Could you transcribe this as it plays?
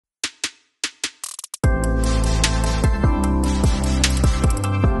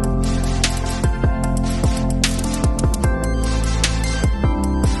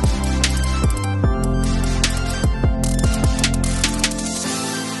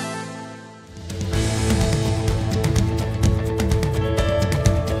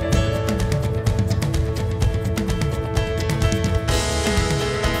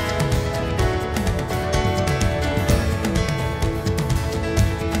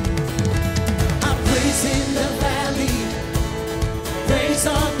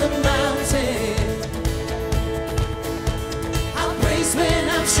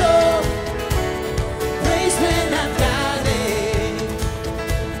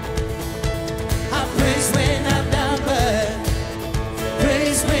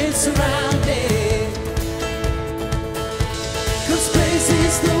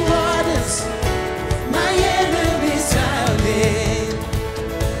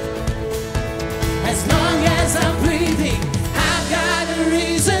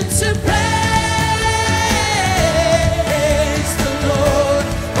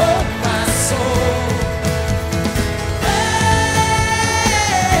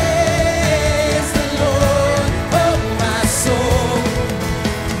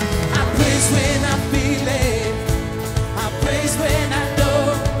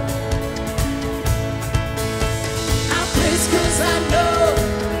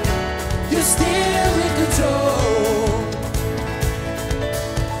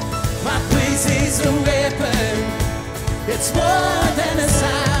is more than a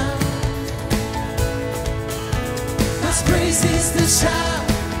sound. 'Cause praise is the shout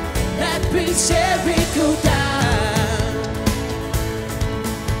that brings Jericho down.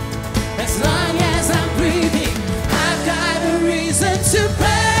 As long as I'm breathing, I've got a reason to praise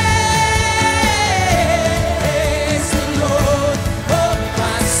the Lord of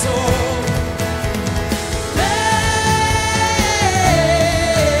my soul. Praise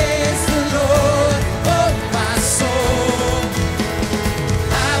the Lord of my soul.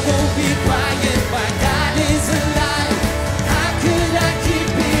 I won't be quiet, my God is alive. How could I keep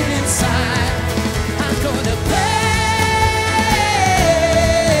it inside? I'm gonna praise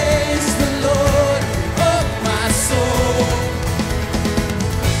the Lord of my soul.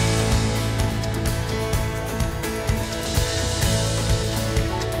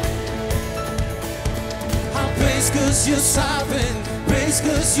 I'll praise 'cause you're sovereign, praise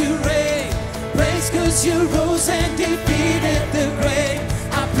 'cause you reign, praise 'cause you rose and defeated the grave.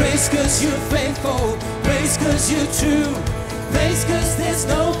 I praise 'cause you're faithful, praise 'cause you're true, praise 'cause there's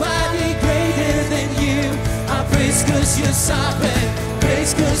nobody greater than you. I praise 'cause you're sovereign,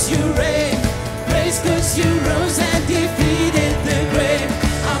 praise 'cause you reign, praise 'cause you rose and defeated the grave.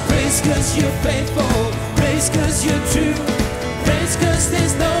 I praise 'cause you're faithful, praise 'cause you're true, praise 'cause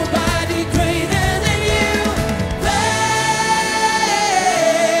there's nobody greater than you. Praise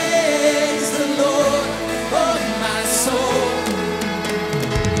the Lord of my soul.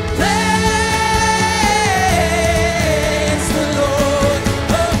 Praise the Lord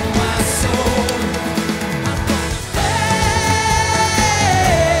of my soul. I'm gonna praise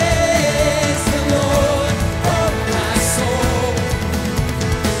the Lord of my soul.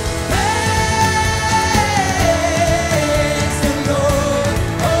 Praise the Lord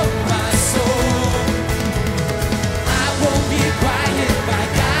of my soul. I won't be quiet, my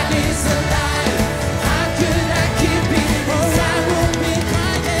God is alive. How could I keep it? Oh, I won't be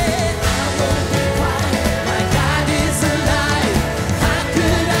quiet, I won't be quiet, my God is alive. How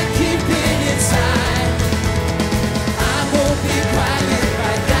could I keep it inside? I won't be quiet,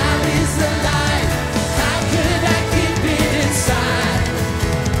 my God is alive. How could I keep it inside?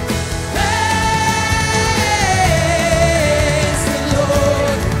 Praise the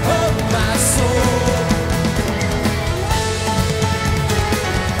Lord of my soul.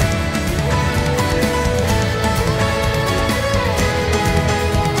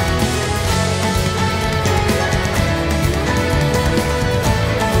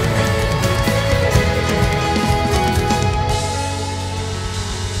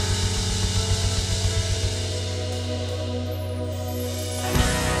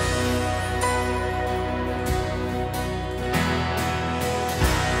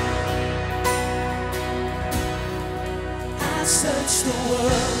 I searched the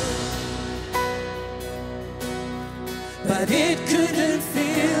world, but it couldn't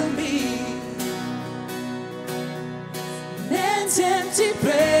fill me. Man's empty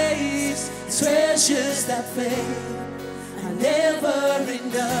praise, treasures that fade are never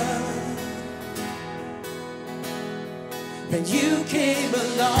enough. Then you came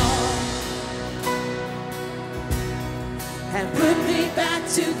along and put me back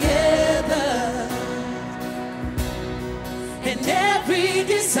together. And every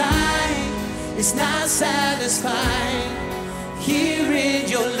design is not satisfying here in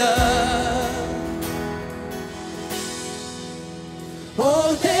your love.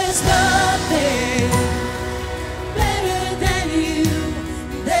 Oh, there's nothing better than you.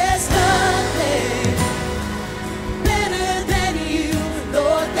 There's nothing better than you.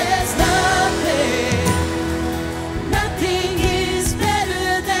 Lord, there's nothing. Nothing is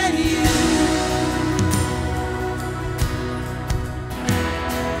better than you.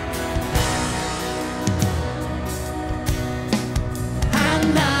 I'm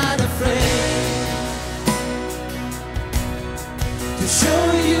not afraid to show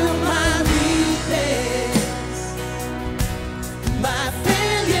you my weakness, my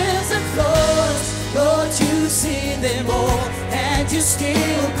failures and flaws. Lord, you see them all, and you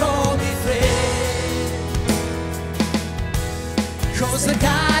still call me friend. 'Cause the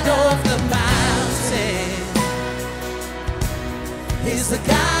God of the mountain is the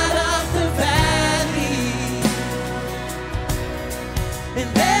God of the valley. And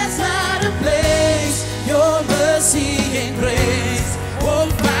there's not a place your mercy and grace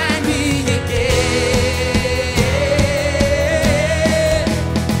won't find me again.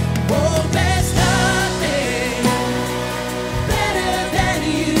 Oh, there's nothing better than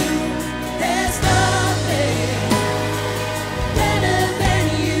you. There's nothing better than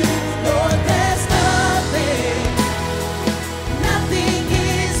you. Lord, there's nothing. Nothing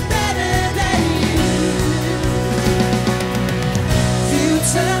is better than you.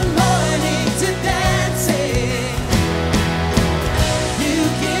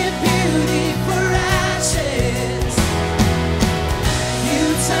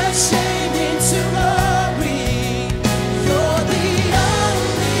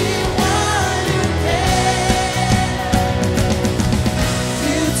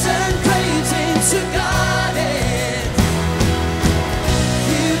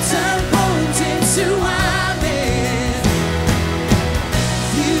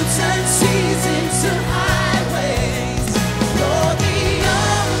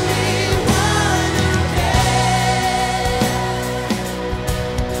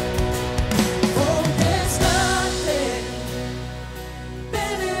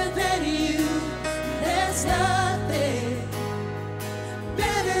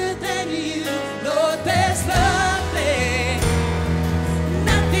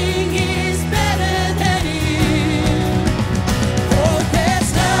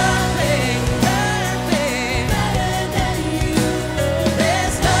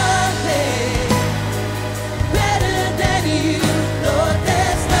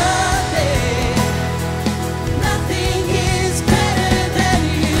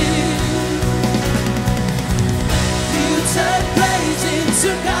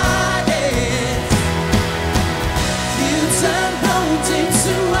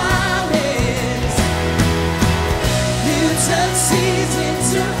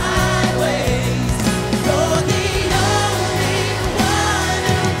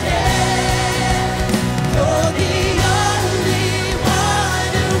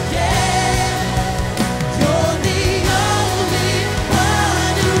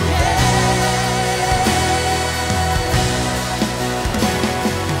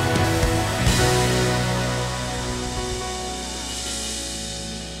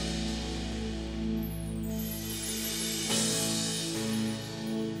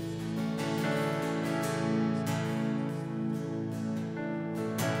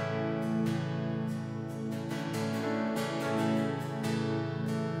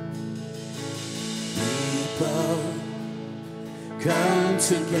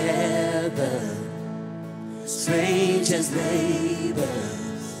 together, strangers,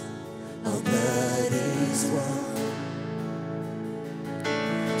 neighbors, our blood is one.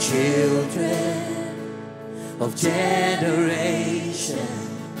 Children of generations,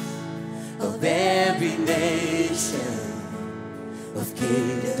 of every nation, of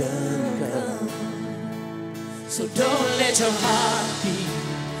kingdom come. So don't let your heart be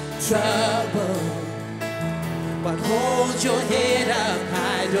troubled, but hold your head up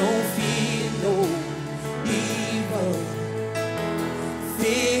high, don't fear no evil.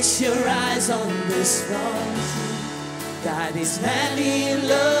 Fix your eyes on this one. God is madly in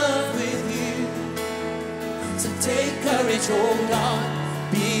love with you. So take courage, hold on,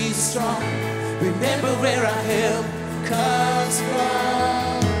 be strong. Remember where our help comes from.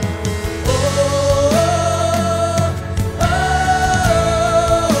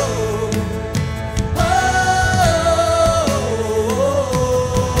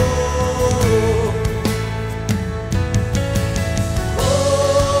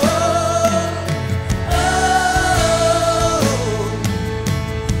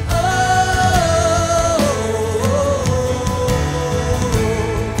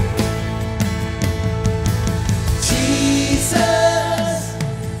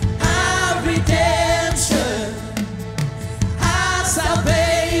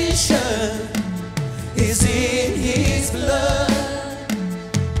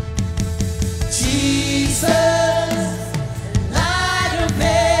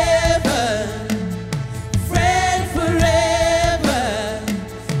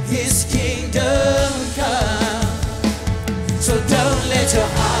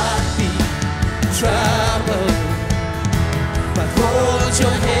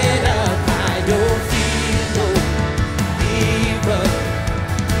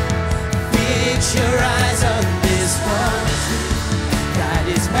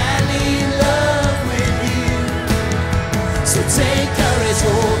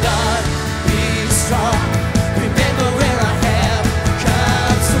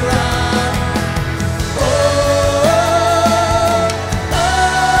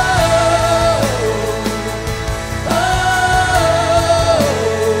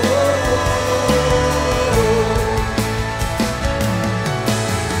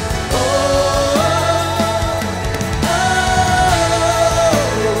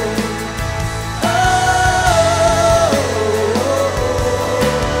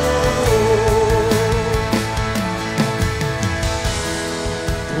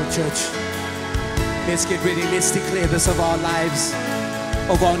 Let's get ready. Let's declare this of our lives,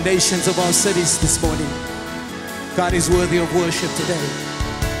 of our nations, of our cities this morning. God is worthy of worship today.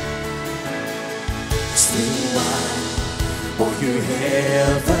 Sing wide, all you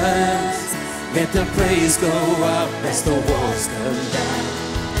heavens, let the praise go up as the walls come down.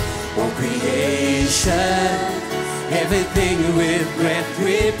 All creation, everything with breath,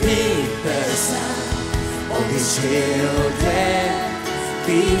 repeat the sound. All His children,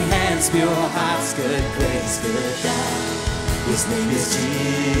 clean hands, pure hearts, good grace, good God. His name is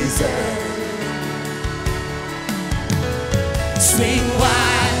Jesus. Swing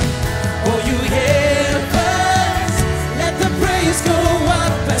wide, all you heavens, let the praise go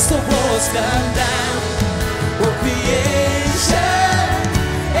up as the walls come down. All creation,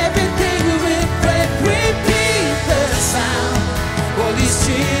 everything with breath, repeat the sound. All His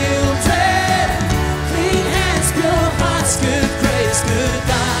children, clean hands, pure hearts, good grace, good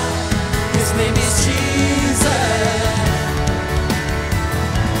God. His name is Jesus.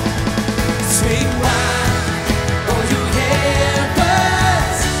 Swing wide, all you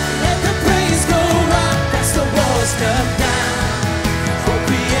heavens, let the praise go up as the walls come down. For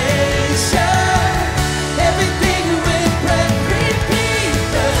creation, everything with breath, repeat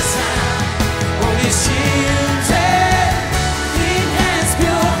the sound. All His children, clean hands,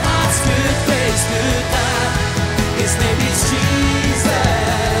 pure hearts, good grace, good God. His name is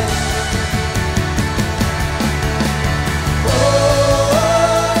Jesus.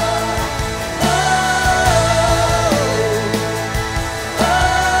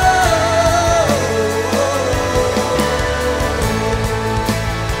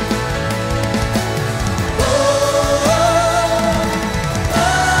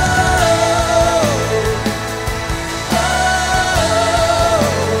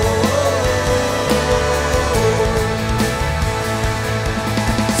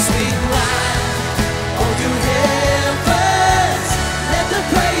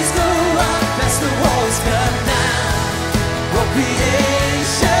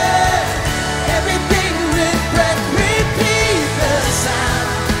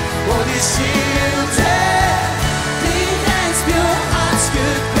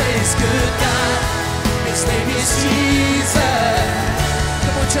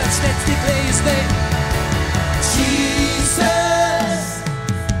 church, let's declare his name. Jesus,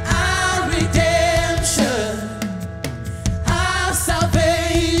 our redemption, our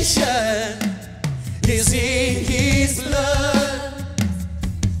salvation is in his blood.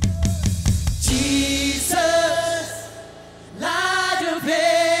 Jesus, light of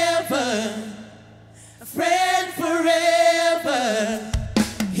heaven, a friend forever,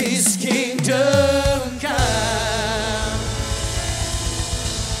 his kingdom come.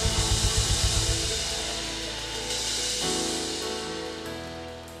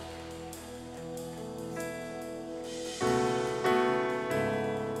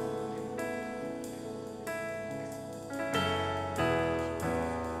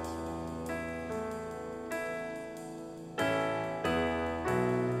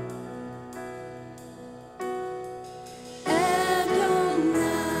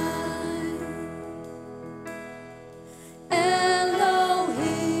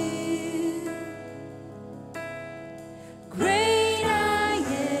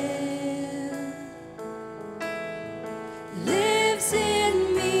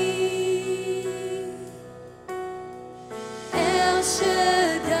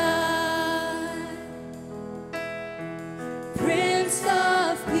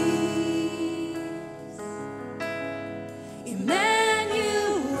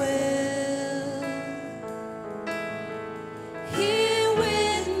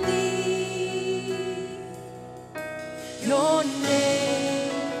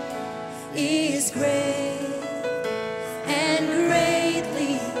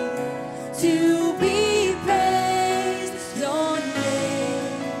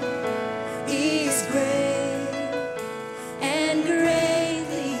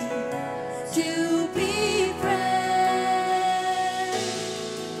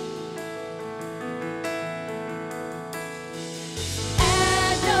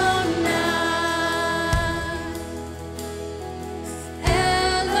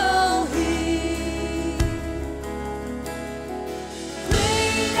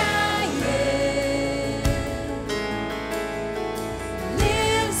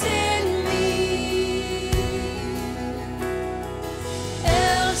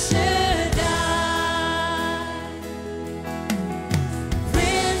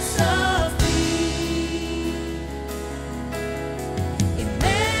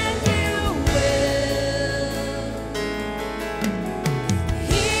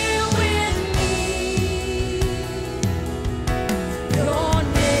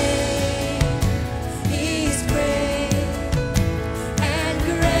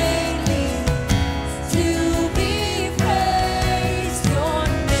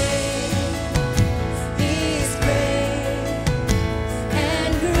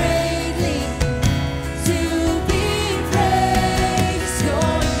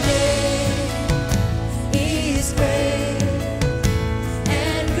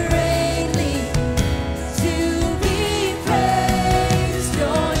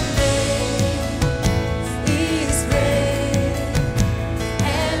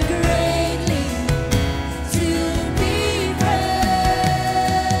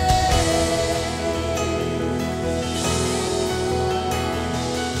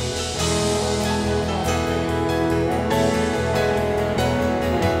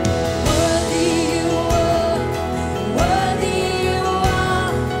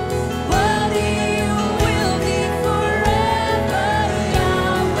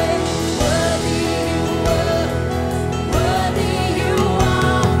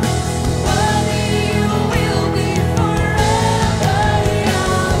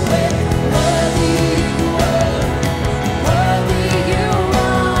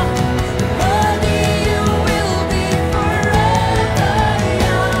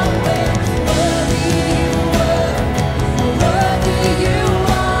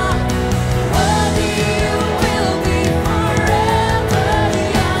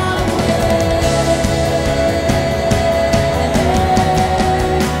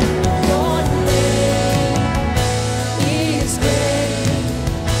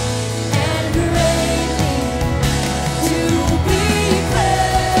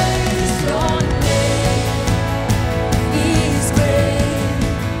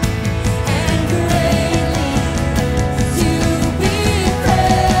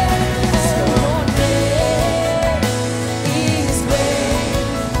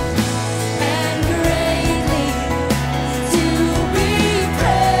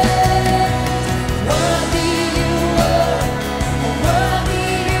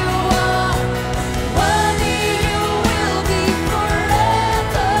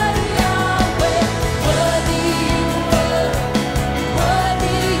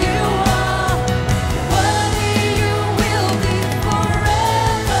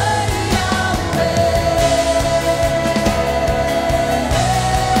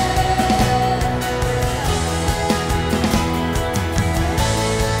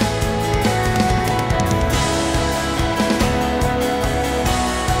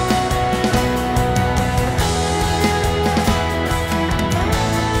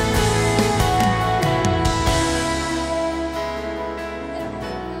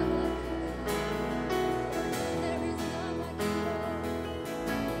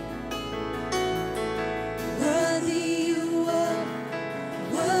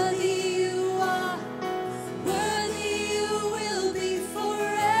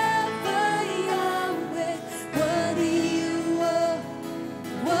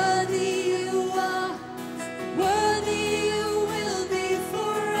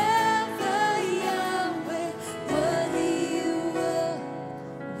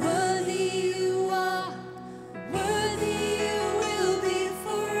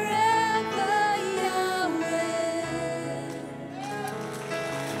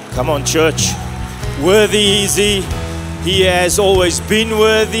 Come on, church. Worthy is He. He has always been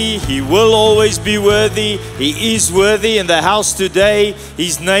worthy. He will always be worthy. He is worthy in the house today.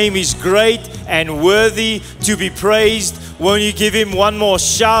 His name is great and worthy to be praised. Won't you give Him one more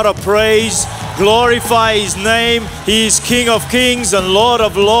shout of praise? Glorify His name. He is King of kings and Lord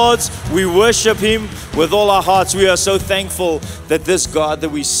of lords. We worship Him with all our hearts. We are so thankful that this God that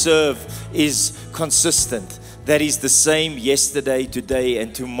we serve is consistent, that He's the same yesterday, today,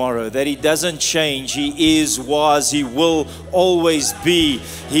 and tomorrow, that He doesn't change. He is, was, He will always be.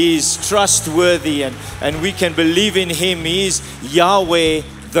 He is trustworthy, and we can believe in Him. He is Yahweh,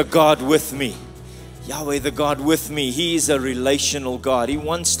 the God with me. Yahweh, the God with me. He is a relational God. He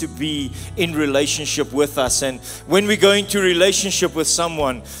wants to be in relationship with us. And when we go into relationship with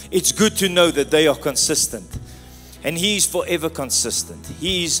someone, it's good to know that they are consistent. And He is forever consistent.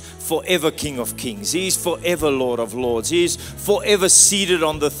 He is forever King of kings. He is forever Lord of lords. He is forever seated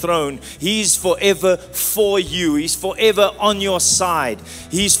on the throne. He is forever for you. He's forever on your side.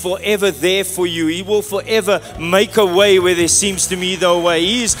 He's forever there for you. He will forever make a way where there seems to be no way.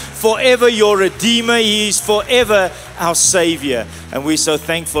 He is forever your Redeemer. He is forever our Savior. And we're so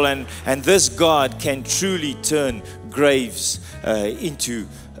thankful. And this God can truly turn graves into,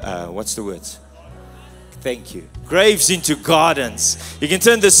 what's the words? Thank you. Graves into gardens. He can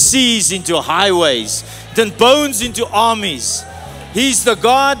turn the seas into highways, turn bones into armies. He's the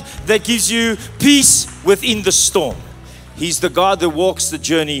God that gives you peace within the storm. He's the God that walks the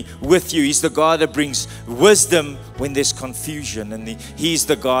journey with you. He's the God that brings wisdom when there's confusion. And He's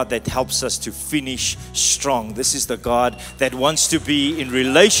the God that helps us to finish strong. This is the God that wants to be in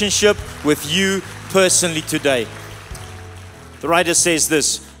relationship with you personally today. The writer says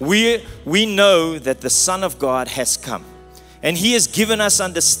this, we know that the Son of God has come, and He has given us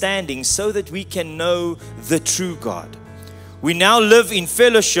understanding so that we can know the true God. We now live in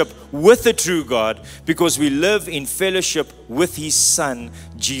fellowship with the true God because we live in fellowship with His Son,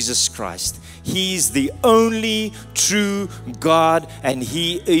 Jesus Christ. He is the only true God, and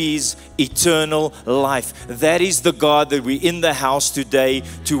He is eternal life. That is the God that we're in the house today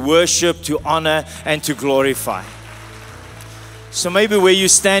to worship, to honor, and to glorify. So maybe where you're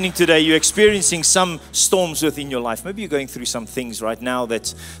standing today, you're experiencing some storms within your life. Maybe you're going through some things right now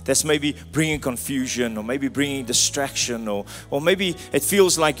that's maybe bringing confusion, or maybe bringing distraction, or maybe it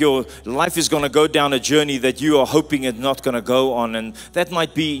feels like your life is going to go down a journey that you are hoping it's not going to go on. And that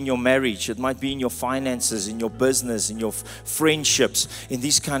might be in your marriage, it might be in your finances, in your business, in your friendships, in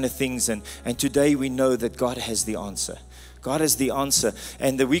these kind of things. And today we know that God has the answer. God has the answer,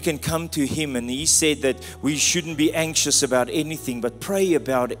 and that we can come to Him. And He said that we shouldn't be anxious about anything, but pray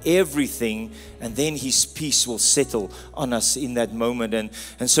about everything, and then His peace will settle on us in that moment. And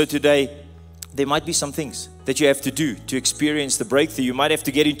so today, there might be some things that you have to do to experience the breakthrough. You might have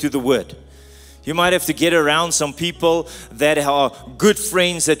to get into the Word. You might have to get around some people that are good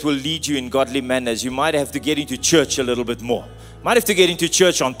friends that will lead you in godly manners. You might have to get into church a little bit more. Might have to get into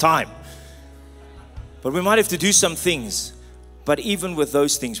church on time. But we might have to do some things. But even with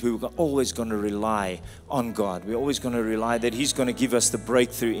those things, we're always going to rely on God. We're always going to rely that He's going to give us the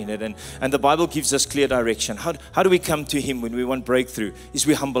breakthrough in it. And the Bible gives us clear direction. How do we come to Him when we want breakthrough? Is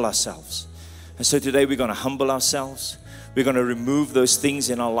we humble ourselves. And so today we're going to humble ourselves. We're going to remove those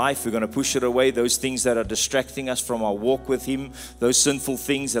things in our life. We're going to push it away, those things that are distracting us from our walk with Him, those sinful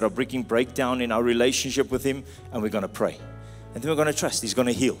things that are bringing breakdown in our relationship with Him. And we're going to pray. And then we're going to trust He's going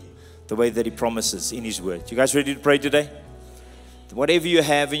to heal the way that He promises in His Word. You guys ready to pray today? Whatever you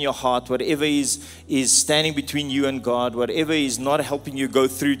have in your heart, whatever is standing between you and God, whatever is not helping you go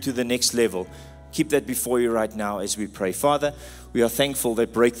through to the next level, keep that before you right now as we pray. Father, we are thankful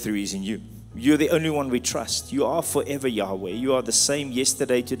that breakthrough is in You. You're the only one we trust. You are forever Yahweh. You are the same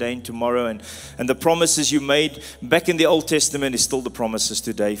yesterday, today, and tomorrow. And the promises you made back in the Old Testament is still the promises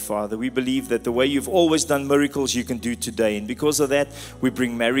today, Father. We believe that the way You've always done miracles, You can do today. And because of that, we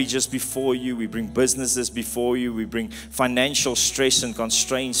bring marriages before You. We bring businesses before You. We bring financial stress and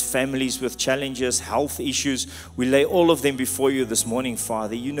constraints, families with challenges, health issues. We lay all of them before You this morning,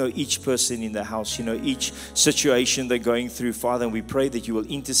 Father. You know each person in the house. You know each situation they're going through, Father. And we pray that You will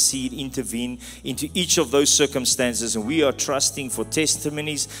intercede, intervene into each of those circumstances, and we are trusting for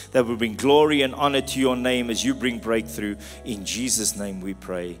testimonies that will bring glory and honor to Your name as You bring breakthrough. In Jesus' name we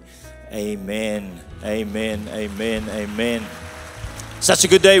pray. Amen. Amen. Amen. Amen. Such a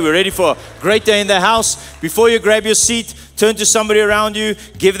good day. We're ready for a great day in the house. Before you grab your seat, turn to somebody around you,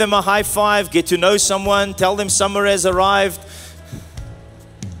 give them a high five, get to know someone, tell them summer has arrived.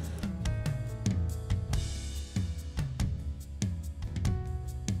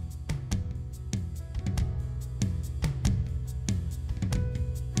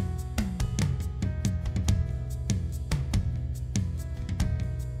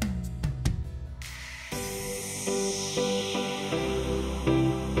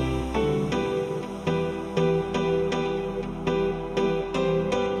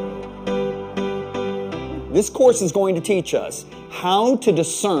 This course is going to teach us how to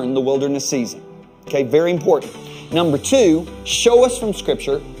discern the wilderness season. Okay, very important. Number 2, show us from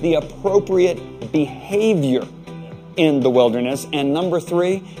Scripture the appropriate behavior in the wilderness. And number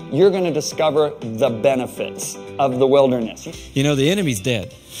 3, you're going to discover the benefits of the wilderness. You know, the enemy's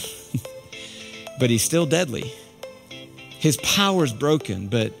dead, but he's still deadly. His power's broken,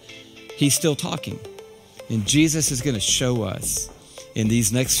 but he's still talking. And Jesus is going to show us in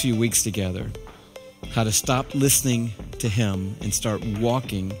these next few weeks together how to stop listening to him and start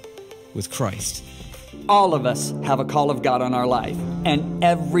walking with Christ. All of us have a call of God on our life, and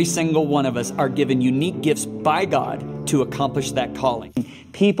every single one of us are given unique gifts by God to accomplish that calling.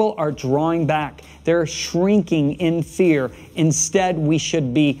 People are drawing back. They're shrinking in fear. Instead, we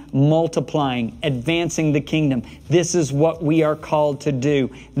should be multiplying, advancing the kingdom. This is what we are called to do.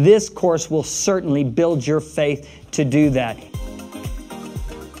 This course will certainly build your faith to do that.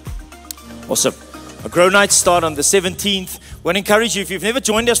 Awesome. A Grow Night start on the 17th. I want to encourage you, if you've never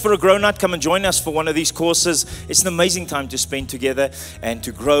joined us for a Grow Night, come and join us for one of these courses. It's an amazing time to spend together and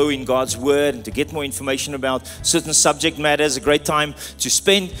to grow in God's Word and to get more information about certain subject matters. A great time to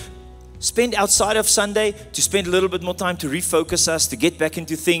spend outside of Sunday, to spend a little bit more time to refocus us, to get back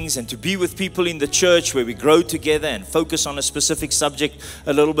into things and to be with people in the church where we grow together and focus on a specific subject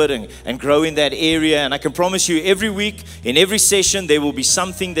a little bit and grow in that area. And I can promise you, every week, in every session, there will be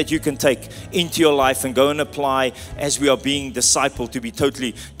something that you can take into your life and go and apply as we are being discipled to be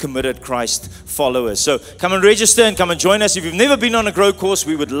totally committed Christ followers. So come and register and come and join us. If you've never been on a Grow course,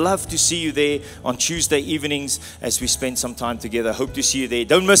 we would love to see you there on Tuesday evenings as we spend some time together. Hope to see you there.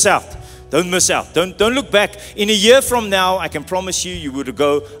 Don't miss out. Don't miss out. Don't look back. In a year from now, I can promise you, you would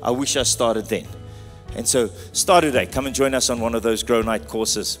go, I wish I started then. And so start today. Come and join us on one of those Grow Night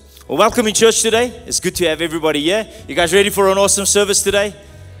courses. Well, welcome in church today. It's good to have everybody here. You guys ready for an awesome service today?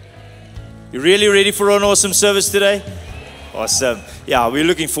 You really ready for an awesome service today? Awesome. Yeah, we're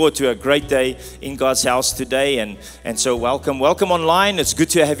looking forward to a great day in God's house today. And so welcome online. It's good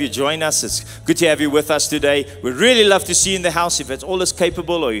to have you join us. It's good to have you with us today. We'd really love to see you in the house. If it's all is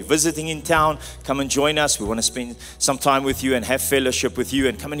capable or you're visiting in town, come and join us. We want to spend some time with you and have fellowship with you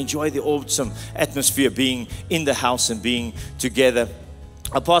and come and enjoy the awesome atmosphere being in the house and being together.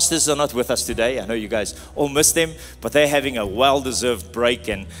 Our pastors are not with us today. I know you guys all miss them, but they're having a well-deserved break.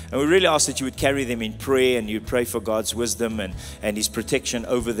 And we really ask that you would carry them in prayer and you pray for God's wisdom and His protection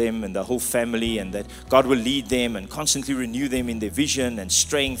over them and the whole family, and that God will lead them and constantly renew them in their vision and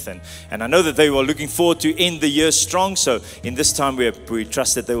strength. And I know that they were looking forward to end the year strong. So in this time, we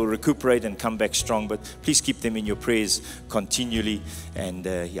trust that they will recuperate and come back strong. But please keep them in your prayers continually. And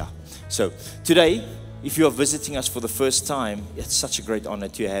so today, if you are visiting us for the first time, it's such a great honor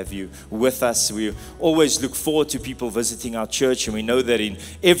to have you with us. We always look forward to people visiting our church, and we know that in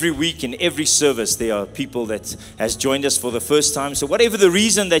every week, in every service, there are people that has joined us for the first time. So whatever the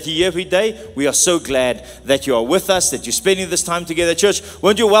reason that you're here every day, we are so glad that you are with us, that you're spending this time together. Church,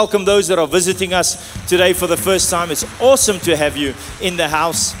 won't you welcome those that are visiting us today for the first time? It's awesome to have you in the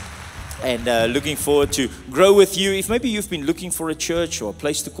house. And looking forward to grow with you. If maybe you've been looking for a church or a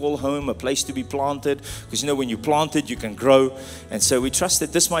place to call home, a place to be planted, because you know when you're planted, you can grow. And so we trust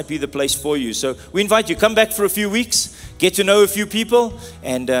that this might be the place for you. So we invite you, come back for a few weeks, get to know a few people,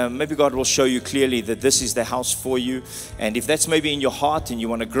 and maybe God will show you clearly that this is the house for you. And if that's maybe in your heart and you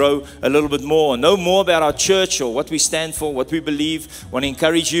want to grow a little bit more, or know more about our church or what we stand for, what we believe, I want to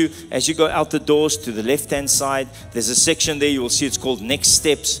encourage you as you go out the doors to the left-hand side, there's a section there, you will see it's called Next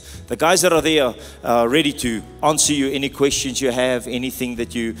Steps. The guys that are there are ready to answer you any questions you have, anything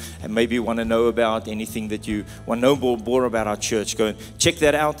that you maybe want to know about, anything that you want to know more about our church. Go and check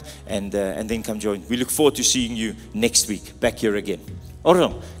that out and then come join. We look forward to seeing you next week back here again. All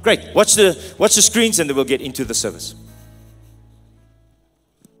right, great. Watch the screens and then we'll get into the service.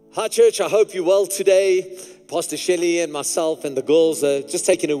 Hi church, I hope you're well today. Pastor Shelley and myself and the girls are just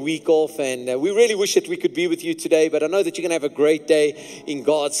taking a week off, and we really wish that we could be with you today, but I know that you're going to have a great day in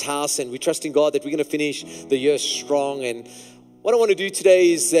God's house, and we trust in God that we're going to finish the year strong. And what I want to do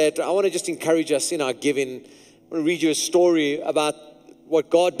today is that I want to just encourage us in our giving. I want to read you a story about what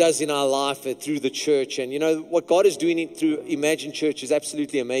God does in our life through the church. And you know, what God is doing through Imagine Church is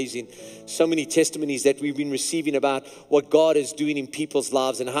absolutely amazing. So many testimonies that we've been receiving about what God is doing in people's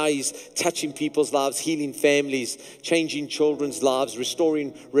lives and how He's touching people's lives, healing families, changing children's lives,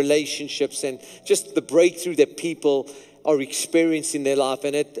 restoring relationships, and just the breakthrough that people are experiencing in their life.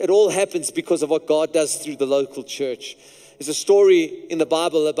 And it all happens because of what God does through the local church. There's a story in the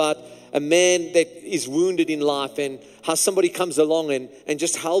Bible about a man that is wounded in life and how somebody comes along and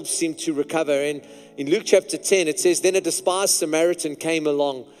just helps him to recover. And in Luke chapter 10, it says, then a despised Samaritan came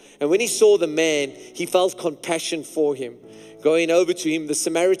along And when he saw the man, he felt compassion for him. Going over to him, the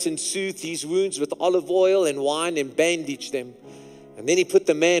Samaritan soothed his wounds with olive oil and wine and bandaged them. And then he put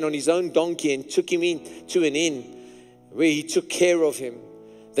the man on his own donkey and took him to an inn where he took care of him.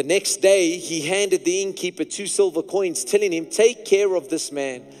 The next day, he handed the innkeeper 2 silver coins, telling him, "Take care of this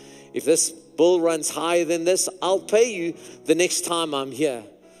man. If this bill runs higher than this, I'll pay you the next time I'm here."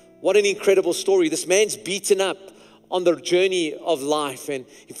 What an incredible story. This man's beaten up on the journey of life, and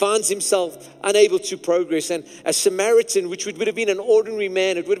he finds himself unable to progress. And a Samaritan, which would have been an ordinary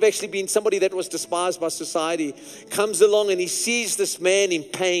man, it would have actually been somebody that was despised by society, comes along and he sees this man in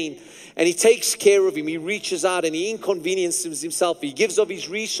pain. And he takes care of him. He reaches out and he inconveniences himself. He gives of his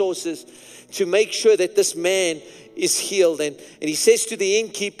resources to make sure that this man is healed. And he says to the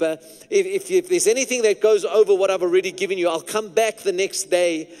innkeeper, if there's anything that goes over what I've already given you, I'll come back the next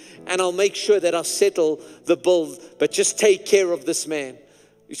day and I'll make sure that I'll settle the bill. But just take care of this man.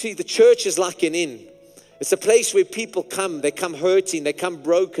 You see, the church is like an inn. It's a place where people come. They come hurting. They come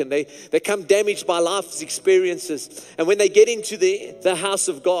broken. They come damaged by life's experiences. And when they get into the house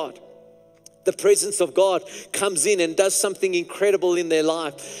of God, the presence of God comes in and does something incredible in their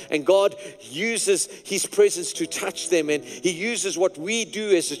life. And God uses His presence to touch them. And He uses what we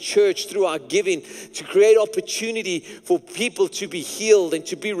do as a church through our giving to create opportunity for people to be healed and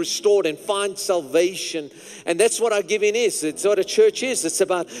to be restored and find salvation. And that's what our giving is. It's what a church is. It's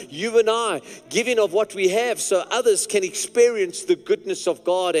about you and I giving of what we have so others can experience the goodness of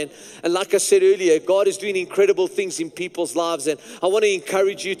God. And like I said earlier, God is doing incredible things in people's lives. And I want to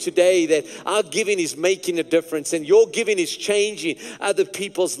encourage you today that our giving is making a difference and your giving is changing other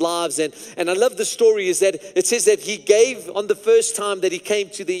people's lives. And I love the story is that it says that he gave on the first time that he came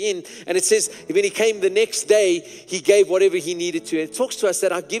to the inn. And it says when he came the next day, he gave whatever he needed to. And it talks to us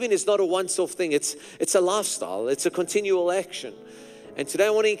that our giving is not a once-off thing. It's a lifestyle. It's a continual action. And today I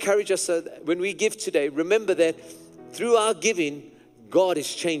want to encourage us that when we give today, remember that through our giving, God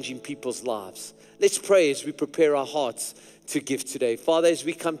is changing people's lives. Let's pray as we prepare our hearts to give today. Father, as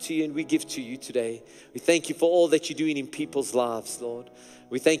we come to you and we give to you today, we thank you for all that you're doing in people's lives, Lord.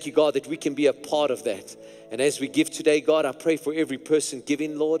 We thank you, God, that we can be a part of that. And as we give today, God, I pray for every person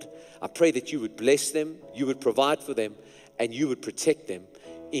giving, Lord. I pray that you would bless them, you would provide for them, and you would protect them.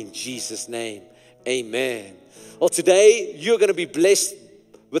 In Jesus' name, amen. Well, today you're going to be blessed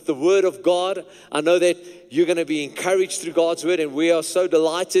with the word of God. I know that you're going to be encouraged through God's word, and we are so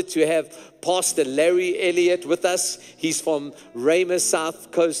delighted to have Pastor Larry Elliot with us. He's from Rhema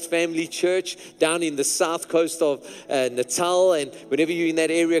South Coast Family Church down in the south coast of Natal. And whenever you're in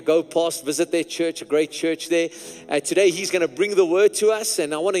that area, go past, visit their church, a great church there. Today he's going to bring the word to us,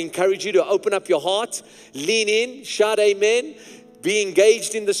 and I want to encourage you to open up your heart, lean in, shout amen. Be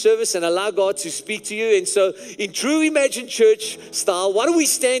engaged in the service and allow God to speak to you. And so in true Imagine Church style, why don't we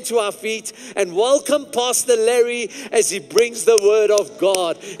stand to our feet and welcome Pastor Larry as he brings the word of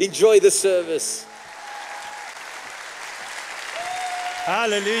God. Enjoy the service.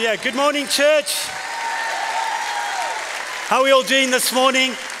 Hallelujah. Good morning, church. How are we all doing this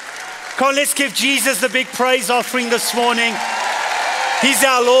morning? Come on, let's give Jesus the big praise offering this morning. He's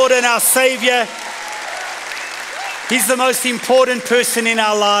our Lord and our Savior. He's the most important person in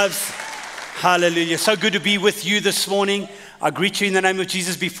our lives. Hallelujah. So good to be with you this morning. I greet you in the name of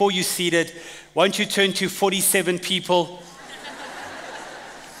Jesus. Before you're seated, won't you turn to 47 people?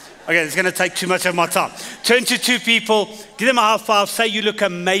 Okay, it's going to take too much of my time. Turn to 2 people, give them a high five, say you look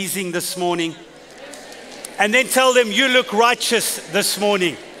amazing this morning. And then tell them you look righteous this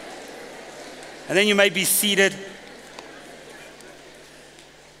morning. And then you may be seated.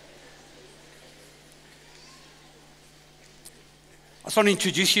 I just want to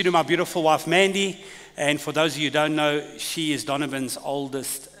introduce you to my beautiful wife, Mandy. And for those of you who don't know, she is Donovan's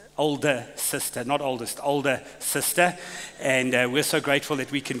older sister. And we're so grateful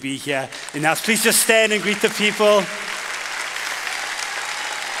that we can be here in the house. Please just stand and greet the people.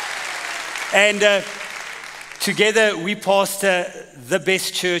 And together we pastor the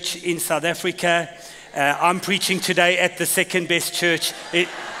best church in South Africa. I'm preaching today at the second best church.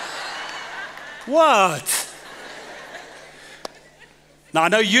 What? Now, I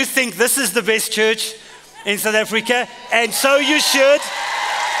know you think this is the best church in South Africa, and so you should.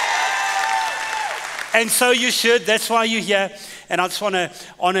 And so you should. That's why you're here. And I just want to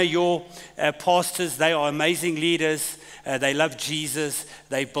honor your pastors. They are amazing leaders. They love Jesus.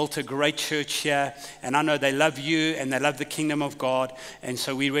 They built a great church here. And I know they love you and they love the kingdom of God. And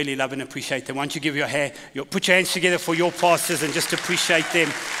so we really love and appreciate them. Why don't you give put your hands together for your pastors and just appreciate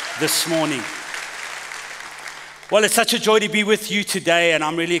them this morning. Well, it's such a joy to be with you today, and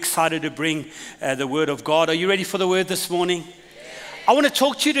I'm really excited to bring the word of God. Are you ready for the word this morning? I want to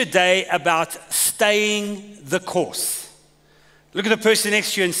talk to you today about staying the course. Look at the person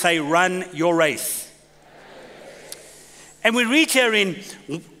next to you and say, run your race. And we read here in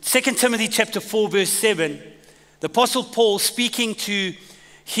 2 Timothy chapter 4, verse 7, the Apostle Paul speaking to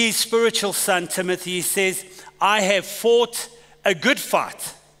his spiritual son, Timothy, he says, I have fought a good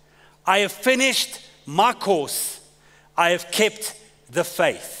fight. I have finished my course. I have kept the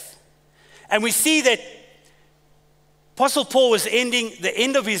faith. And we see that Apostle Paul was ending the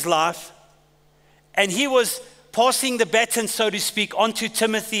end of his life, and he was passing the baton, so to speak, onto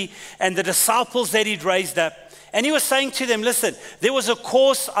Timothy and the disciples that he'd raised up. And he was saying to them, listen, there was a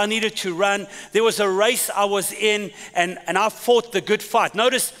course I needed to run. There was a race I was in, and I fought the good fight.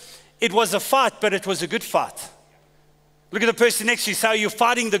 Notice, it was a fight, but it was a good fight. Look at the person next to you. So you're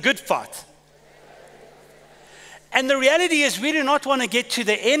fighting the good fight. And the reality is we do not want to get to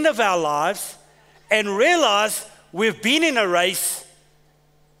the end of our lives and realize we've been in a race,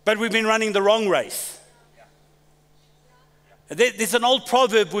 but we've been running the wrong race. There's an old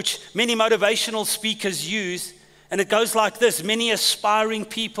proverb which many motivational speakers use, and it goes like this. Many aspiring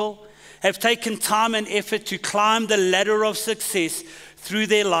people have taken time and effort to climb the ladder of success through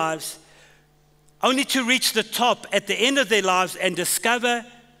their lives, only to reach the top at the end of their lives and discover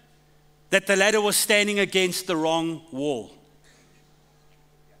that the ladder was standing against the wrong wall.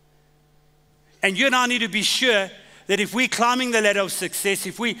 And you and I need to be sure that if we're climbing the ladder of success,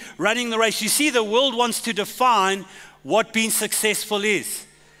 if we're running the race, you see the world wants to define what being successful is,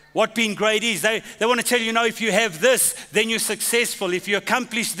 what being great is. They want to tell you, if you have this, then you're successful. If you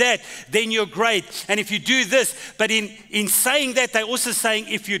accomplish that, then you're great. And if you do this, but in saying that, they're also saying,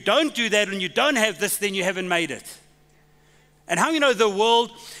 if you don't do that and you don't have this, then you haven't made it. And how the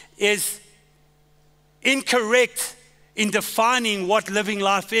world is incorrect in defining what living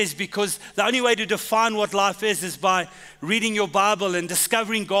life is, because the only way to define what life is by reading your Bible and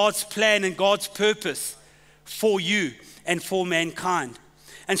discovering God's plan and God's purpose for you and for mankind.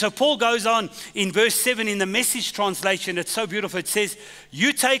 And so Paul goes on in verse 7 in the Message translation. It's so beautiful. It says,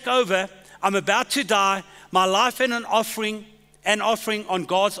 you take over. I'm about to die. My life and an offering on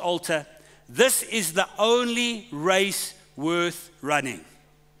God's altar. This is the only race worth running.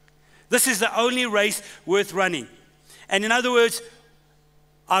 This is the only race worth running. And in other words,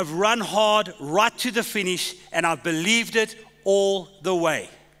 I've run hard right to the finish, and I've believed it all the way.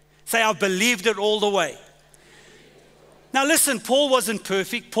 Say, I've believed it all the way. Now listen, Paul wasn't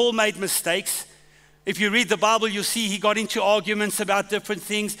perfect. Paul made mistakes. If you read the Bible, you'll see he got into arguments about different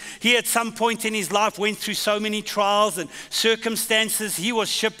things. He at some point in his life went through so many trials and circumstances. He was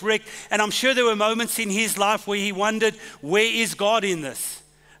shipwrecked. And I'm sure there were moments in his life where he wondered, where is God in this?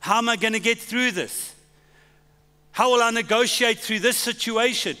 How am I going to get through this? How will I negotiate through this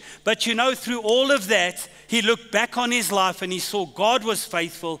situation? But through all of that, he looked back on his life and he saw God was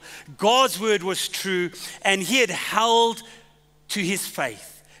faithful, God's word was true, and he had held to his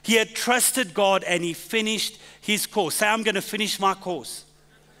faith. He had trusted God and he finished his course. Say, I'm going to finish my course.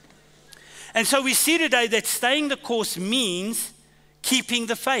 And so we see today that staying the course means keeping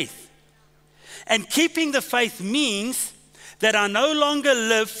the faith. And keeping the faith means that I no longer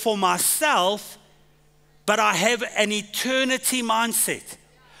live for myself, but I have an eternity mindset.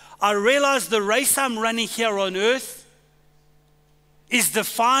 I realize the race I'm running here on earth is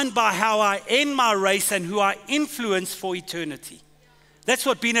defined by how I end my race and who I influence for eternity. That's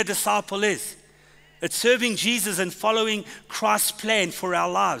what being a disciple is. It's serving Jesus and following Christ's plan for our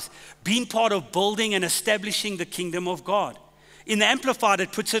lives. Being part of building and establishing the kingdom of God. In the Amplified,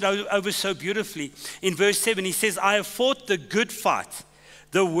 it puts it over so beautifully. In verse 7, he says, I have fought the good fight,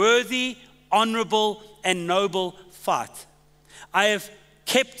 the worthy, honorable, and noble fight. I have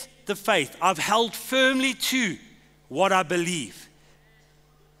kept the faith. I've held firmly to what I believe.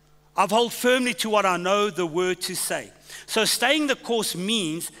 I've held firmly to what I know the word to say. So staying the course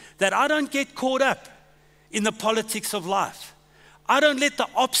means that I don't get caught up in the politics of life. I don't let the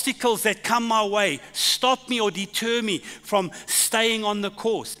obstacles that come my way stop me or deter me from staying on the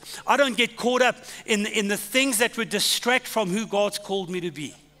course. I don't get caught up in the things that would distract from who God's called me to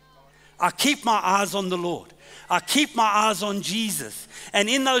be. I keep my eyes on the Lord. I keep my eyes on Jesus. And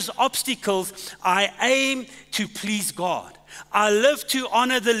in those obstacles, I aim to please God. I live to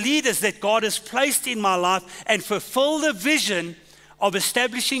honor the leaders that God has placed in my life and fulfill the vision of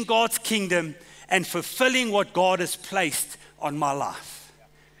establishing God's kingdom and fulfilling what God has placed on my life.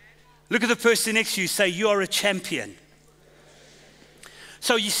 Look at the person next to you. Say, you are a champion.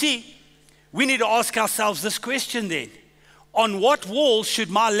 So you see, we need to ask ourselves this question then. On what wall should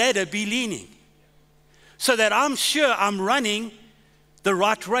my ladder be leaning? So that I'm sure I'm running the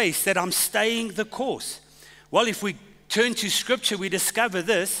right race, that I'm staying the course. Well, if we turn to Scripture, we discover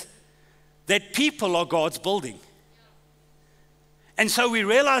this, that people are God's building. And so we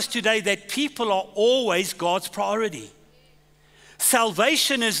realize today that people are always God's priority.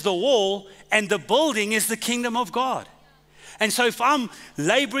 Salvation is the wall, and the building is the kingdom of God. And so if I'm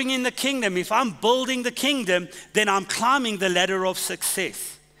laboring in the kingdom, if I'm building the kingdom, then I'm climbing the ladder of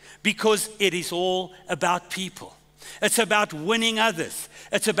success, because it is all about people. It's about winning others.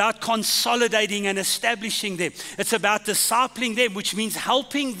 It's about consolidating and establishing them. It's about discipling them, which means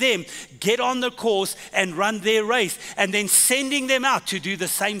helping them get on the course and run their race, and then sending them out to do the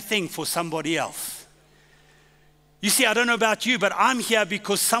same thing for somebody else. You see, I don't know about you, but I'm here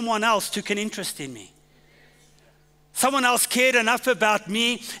because someone else took an interest in me. Someone else cared enough about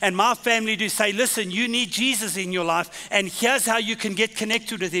me and my family to say, listen, you need Jesus in your life, and here's how you can get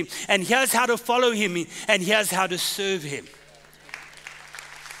connected with him, and here's how to follow him, and here's how to serve him.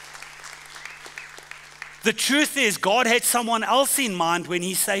 The truth is, God had someone else in mind when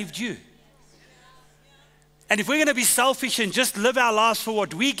he saved you. And if we're going to be selfish and just live our lives for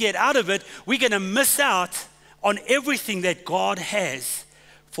what we get out of it, we're going to miss out on everything that God has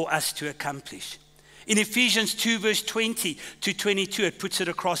for us to accomplish. In Ephesians 2 verse 20 to 22, it puts it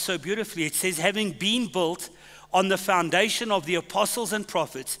across so beautifully. It says, having been built on the foundation of the apostles and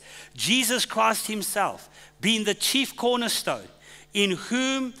prophets, Jesus Christ himself being the chief cornerstone, in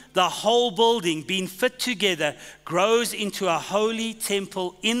whom the whole building being fit together grows into a holy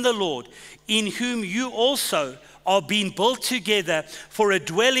temple in the Lord, in whom you also are being built together for a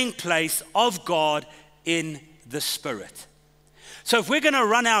dwelling place of God in the Spirit. So if we're going to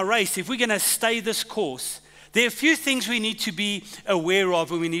run our race, if we're going to stay this course, there are a few things we need to be aware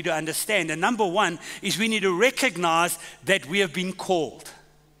of and we need to understand. And number one is we need to recognize that we have been called.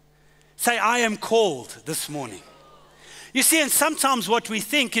 Say, I am called this morning. You see, and sometimes what we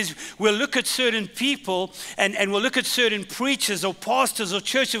think is we'll look at certain people and we'll look at certain preachers or pastors or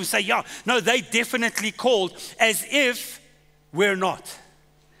churches and we'll say, yeah, no, they definitely called, as if we're not.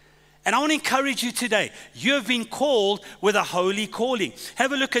 And I want to encourage you today. You have been called with a holy calling.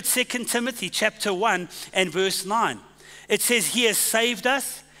 Have a look at 2 Timothy chapter 1 and verse 9. It says, he has saved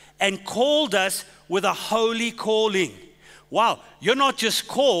us and called us with a holy calling. Wow, you're not just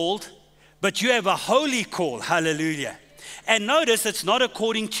called, but you have a holy call. Hallelujah. And notice it's not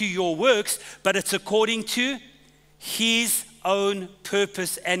according to your works, but it's according to his own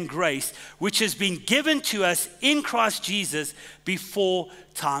purpose and grace, which has been given to us in Christ Jesus before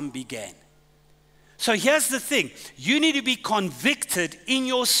time began. So here's the thing. You need to be convicted in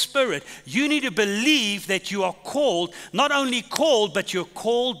your spirit. You need to believe that you are called, not only called, but you're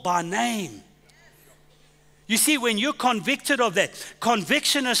called by name. You see, when you're convicted of that,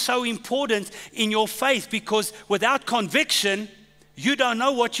 conviction is so important in your faith, because without conviction, you don't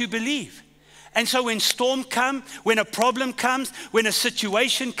know what you believe. And so when storm comes, when a problem comes, when a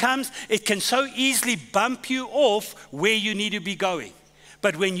situation comes, it can so easily bump you off where you need to be going.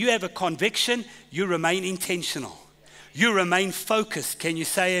 But when you have a conviction, you remain intentional. You remain focused. Can you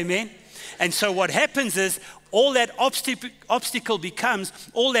say amen? And so what happens is, all that obstacle becomes,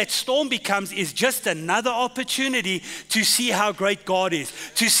 all that storm becomes, is just another opportunity to see how great God is,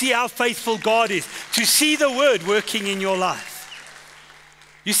 to see how faithful God is, to see the word working in your life.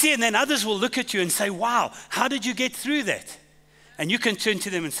 You see, and then others will look at you and say, wow, how did you get through that? And you can turn to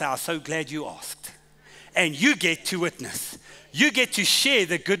them and say, I'm so glad you asked. And you get to witness. You get to share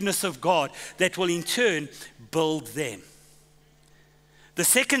the goodness of God that will in turn build them. The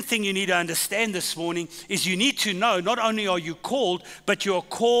second thing you need to understand this morning is you need to know not only are you called, but you're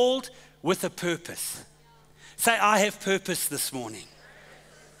called with a purpose. Say, I have purpose this morning.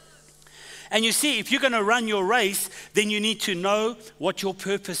 And you see, if you're going to run your race, then you need to know what your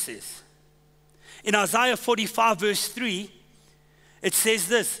purpose is. In Isaiah 45 verse 3, it says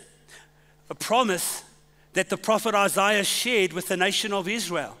this, a promise that the prophet Isaiah shared with the nation of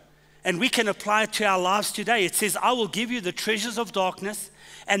Israel. And we can apply it to our lives today. It says, I will give you the treasures of darkness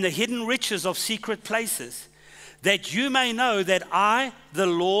and the hidden riches of secret places, that you may know that I, the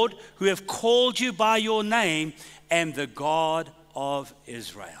Lord, who have called you by your name, am the God of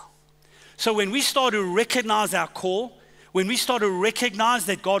Israel. So when we start to recognize our call, when we start to recognize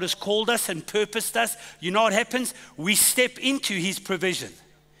that God has called us and purposed us, you know what happens? We step into his provision.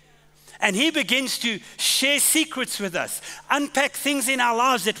 And he begins to share secrets with us, unpack things in our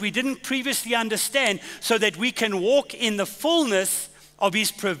lives that we didn't previously understand, so that we can walk in the fullness of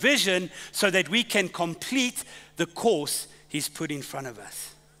his provision, so that we can complete the course he's put in front of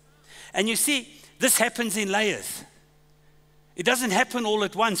us. And you see, this happens in layers. It doesn't happen all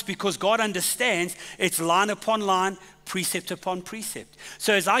at once, because God understands it's line upon line, precept upon precept.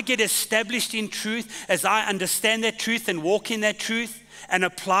 So as I get established in truth, as I understand that truth and walk in that truth and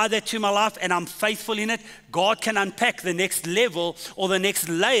apply that to my life and I'm faithful in it, God can unpack the next level or the next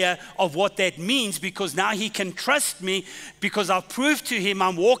layer of what that means, because now he can trust me because I've proved to him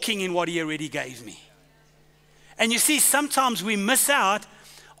I'm walking in what he already gave me. And you see, sometimes we miss out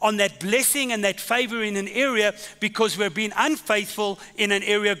on that blessing and that favor in an area because we're being unfaithful in an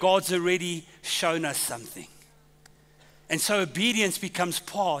area God's already shown us something. And so obedience becomes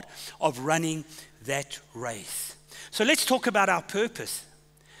part of running that race. So let's talk about our purpose.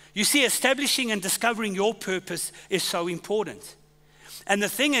 You see, establishing and discovering your purpose is so important. And the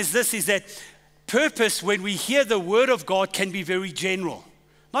thing is this, is that purpose, when we hear the word of God, can be very general.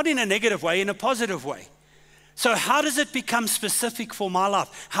 Not in a negative way, in a positive way. So how does it become specific for my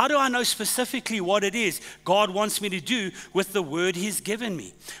life? How do I know specifically what it is God wants me to do with the word he's given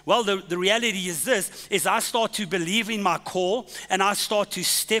me? Well, the reality is this, is I start to believe in my call and I start to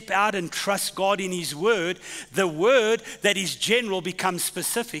step out and trust God in his word. The word that is general becomes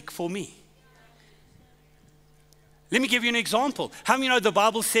specific for me. Let me give you an example. How many know the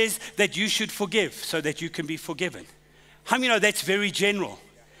Bible says that you should forgive so that you can be forgiven? How many know that's very general?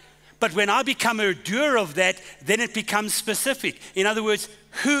 But when I become a doer of that, then it becomes specific. In other words,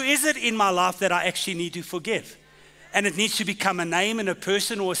 who is it in my life that I actually need to forgive? And it needs to become a name and a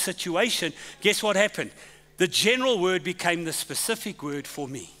person or a situation. Guess what happened? The general word became the specific word for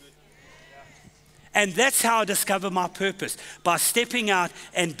me. And that's how I discover my purpose, by stepping out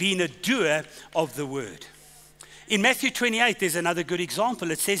and being a doer of the word. In Matthew 28, there's another good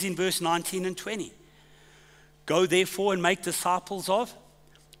example. It says in verse 19 and 20, "Go therefore and make disciples of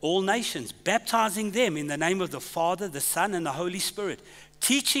all nations, baptizing them in the name of the Father, the Son, and the Holy Spirit,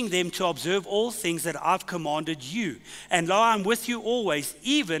 teaching them to observe all things that I've commanded you. And lo, I'm with you always,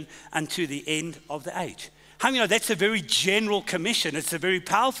 even unto the end of the age." How many know that's a very general commission? It's a very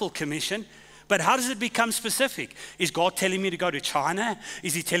powerful commission. But how does it become specific? Is God telling me to go to China?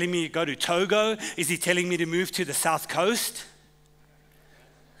 Is he telling me to go to Togo? Is he telling me to move to the South Coast?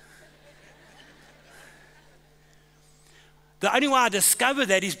 The only way I discover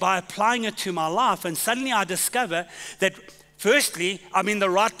that is by applying it to my life. And suddenly I discover that, firstly, I'm in the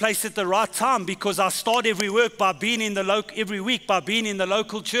right place at the right time, because I start every week by being in the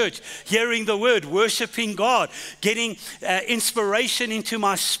local church, hearing the word, worshiping God, getting inspiration into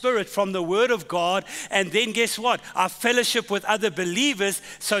my spirit from the word of God. And then guess what? I fellowship with other believers.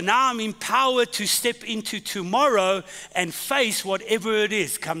 So now I'm empowered to step into tomorrow and face whatever it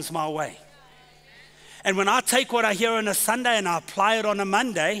is comes my way. And when I take what I hear on a Sunday and I apply it on a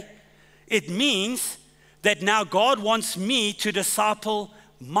Monday, it means that now God wants me to disciple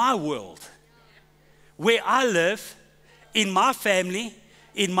my world, where I live, in my family,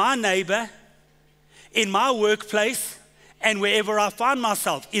 in my neighbor, in my workplace, and wherever I find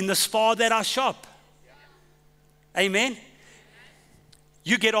myself, in the spa that I shop. Amen.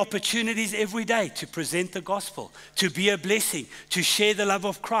 You get opportunities every day to present the gospel, to be a blessing, to share the love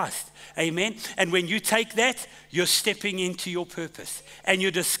of Christ. Amen. And when you take that, you're stepping into your purpose and you're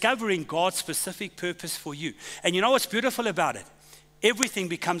discovering God's specific purpose for you. And you know what's beautiful about it? Everything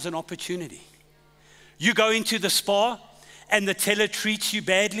becomes an opportunity. You go into the spa and the teller treats you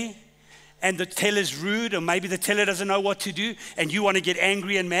badly and the teller's rude, or maybe the teller doesn't know what to do and you want to get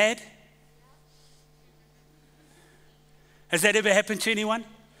angry and mad. Has that ever happened to anyone?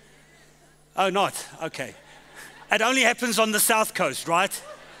 Oh, not? Okay. It only happens on the South Coast, right?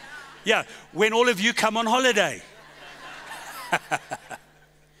 Yeah, when all of you come on holiday.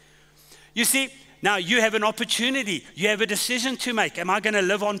 You see, now you have an opportunity. You have a decision to make. Am I going to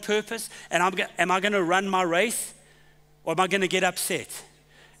live on purpose? And am I going to run my race? Or am I going to get upset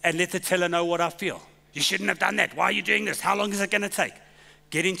and let the teller know what I feel? You shouldn't have done that. Why are you doing this? How long is it going to take?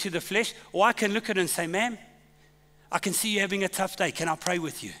 Get into the flesh. Or I can look at it and say, "Ma'am, I can see you having a tough day. Can I pray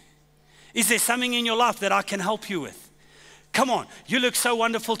with you? Is there something in your life that I can help you with? Come on, you look so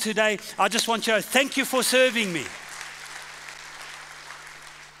wonderful today. I just want you to thank you for serving me."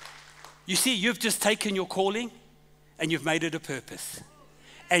 You see, you've just taken your calling and you've made it a purpose.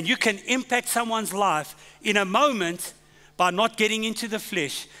 And you can impact someone's life in a moment by not getting into the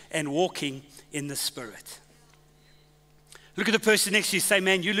flesh and walking in the Spirit. Look at the person next to you, say,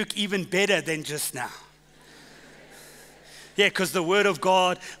 "Man, you look even better than just now." Yeah, because the word of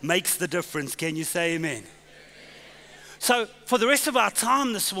God makes the difference. Can you say amen? So for the rest of our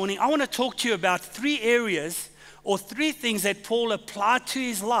time this morning, I want to talk to you about 3 areas or 3 things that Paul applied to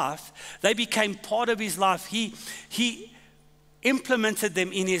his life. They became part of his life. He implemented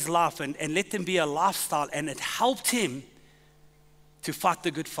them in his life and let them be a lifestyle, and it helped him to fight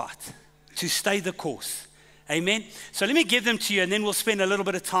the good fight, to stay the course. Amen. So let me give them to you, and then we'll spend a little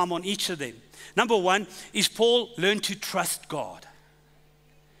bit of time on each of them. Number one is Paul learned to trust God.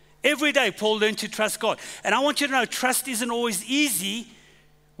 Every day, Paul learned to trust God. And I want you to know, trust isn't always easy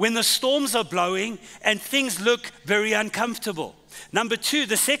when the storms are blowing and things look very uncomfortable. Number two,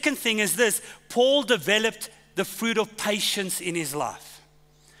 the second thing is this: Paul developed the fruit of patience in his life.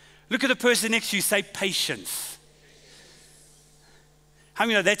 Look at the person next to you, say patience. How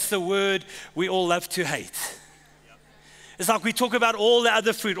many know that's the word we all love to hate? It's like we talk about all the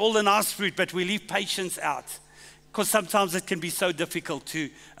other fruit, all the nice fruit, but we leave patience out because sometimes it can be so difficult to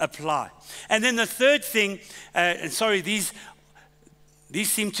apply. And then the third thing, and sorry, these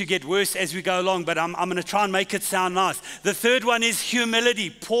seem to get worse as we go along, but I'm going to try and make it sound nice. The third one is humility.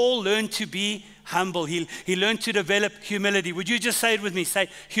 Paul learned to be humble. He learned to develop humility. Would you just say it with me? Say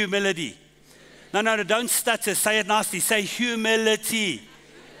humility. No, don't stutter. Say it nicely. Say humility.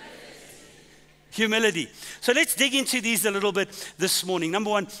 Humility. So let's dig into these a little bit this morning.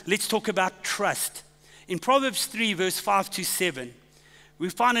 Number one, let's talk about trust. In Proverbs 3, verse 5 to 7, we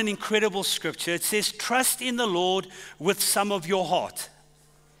find an incredible scripture. It says, trust in the Lord with some of your heart.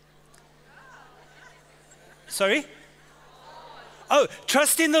 Sorry? Oh,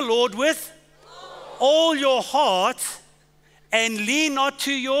 trust in the Lord with all your heart and lean not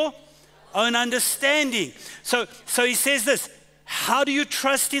to your own understanding. So he says this: how do you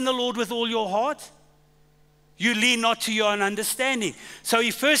trust in the Lord with all your heart? You lean not to your own understanding. So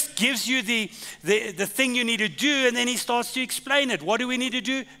he first gives you the thing you need to do, and then he starts to explain it. What do we need to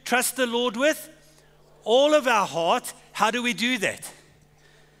do? Trust the Lord with all of our heart. How do we do that?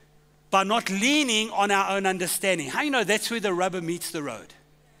 By not leaning on our own understanding. How you know that's where the rubber meets the road?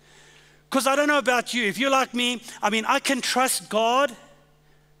 Because I don't know about you. If you're like me, I can trust God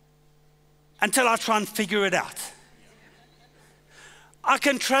until I try and figure it out. I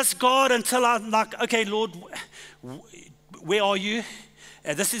can trust God until I'm like, okay, Lord, where are you?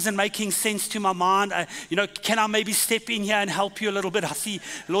 This isn't making sense to my mind. Can I maybe step in here and help you a little bit? I see,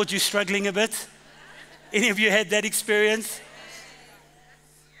 Lord, you're struggling a bit. Any of you had that experience?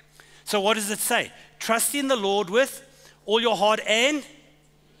 So what does it say? Trust in the Lord with all your heart and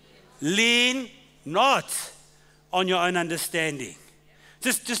lean not on your own understanding.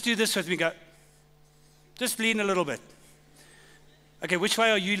 Just do this with me. Go. Just lean a little bit. Okay, which way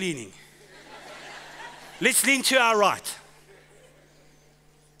are you leaning? Let's lean to our right.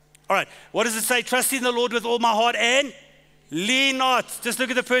 All right, what does it say? Trust in the Lord with all my heart and lean not. Just look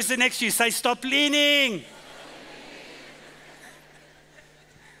at the person next to you. Say, stop leaning.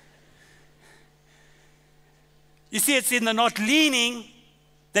 You see, it's in the not leaning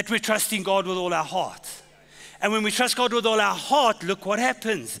that we're trusting God with all our heart. And when we trust God with all our heart, look what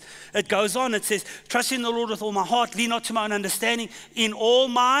happens. It goes on, it says, trust in the Lord with all my heart, lean not to my own understanding. In all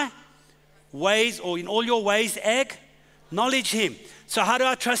my ways, or in all your ways, acknowledge him. So how do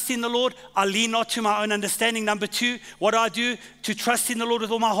I trust in the Lord? I lean not to my own understanding. Number two, what do I do to trust in the Lord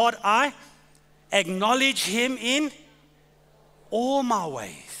with all my heart? I acknowledge him in all my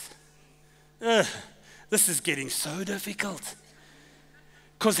ways. This is getting so difficult.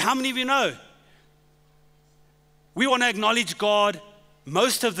 Because how many of you know? We want to acknowledge God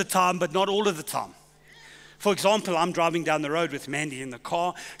most of the time, but not all of the time. For example, I'm driving down the road with Mandy in the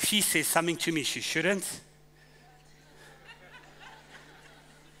car. She says something to me she shouldn't.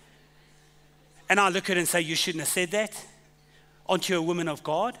 And I look at her and say, you shouldn't have said that. Aren't you a woman of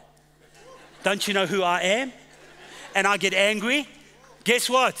God? Don't you know who I am? And I get angry. Guess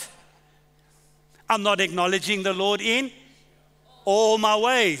what? I'm not acknowledging the Lord in all my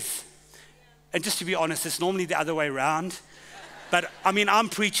ways. And just to be honest, it's normally the other way around. But I'm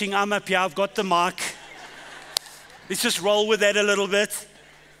preaching, I'm up here, I've got the mic. Let's just roll with that a little bit.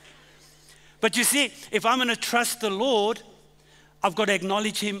 But you see, if I'm going to trust the Lord, I've got to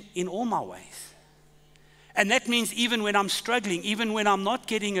acknowledge him in all my ways. And that means even when I'm struggling, even when I'm not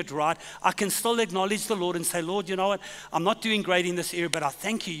getting it right, I can still acknowledge the Lord and say, Lord, you know what? I'm not doing great in this area, but I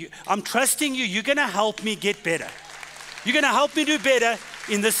thank you. I'm trusting you. You're going to help me get better. You're going to help me do better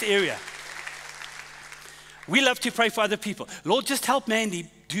in this area. We love to pray for other people. Lord, just help Mandy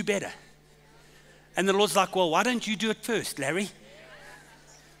do better. And the Lord's like, well, why don't you do it first, Larry?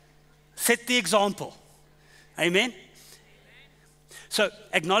 Set the example. Amen? So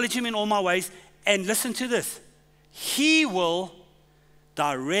acknowledge him in all my ways. And listen to this. He will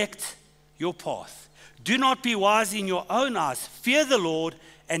direct your path. Do not be wise in your own eyes. Fear the Lord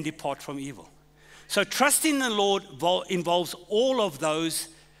and depart from evil. So trusting the Lord involves all of those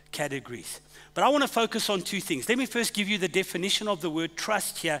categories. But I want to focus on two things. Let me first give you the definition of the word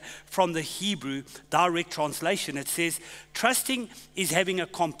trust here from the Hebrew direct translation. It says, trusting is having a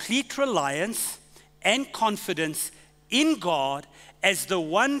complete reliance and confidence in God as the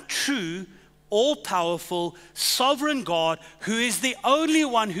one true, all-powerful, sovereign God who is the only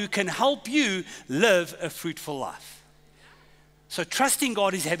one who can help you live a fruitful life. So trusting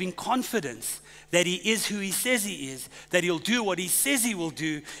God is having confidence that He is who He says He is, that He'll do what He says He will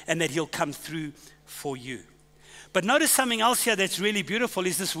do, and that He'll come through for you. But notice something else here that's really beautiful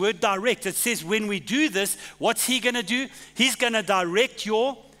is this word direct. It says when we do this, what's He going to do? He's going to direct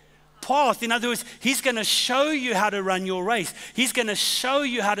your path. In other words, He's going to show you how to run your race. He's going to show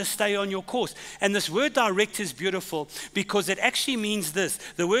you how to stay on your course. And this word direct is beautiful because it actually means this.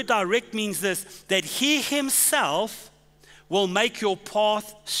 The word direct means this, that He Himself will make your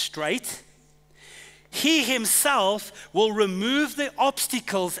path straight. He Himself will remove the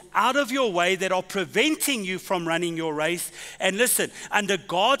obstacles out of your way that are preventing you from running your race. And listen, under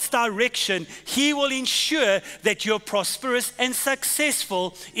God's direction, He will ensure that you're prosperous and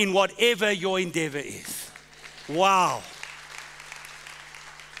successful in whatever your endeavor is. Wow.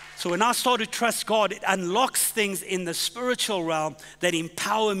 So when I start to trust God, it unlocks things in the spiritual realm that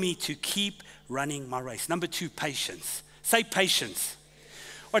empower me to keep running my race. Number 2, patience. Say patience.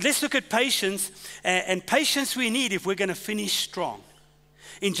 All right, let's look at patience, and patience we need if we're going to finish strong.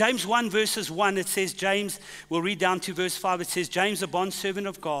 In James 1 verses 1, it says, James, we'll read down to verse 5, it says, James, a bondservant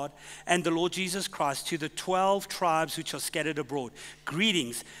of God and the Lord Jesus Christ, to the 12 tribes which are scattered abroad.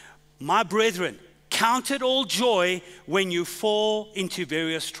 Greetings, my brethren, count it all joy when you fall into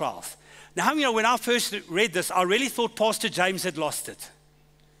various trials. Now, how many know when I first read this, I really thought Pastor James had lost it.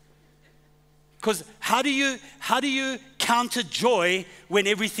 Because how do you counter joy when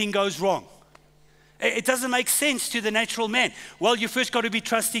everything goes wrong? It doesn't make sense to the natural man. Well, you first got to be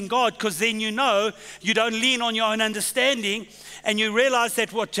trusting God, because then you know you don't lean on your own understanding, and you realize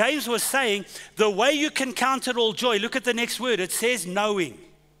that what James was saying, the way you can count it all joy, look at the next word, it says knowing.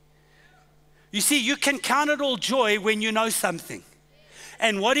 You see, you can count it all joy when you know something.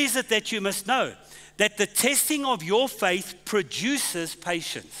 And what is it that you must know? That the testing of your faith produces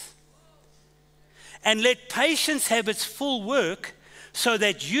patience. And let patience have its full work so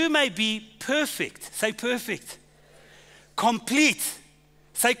that you may be perfect. Say perfect. Complete.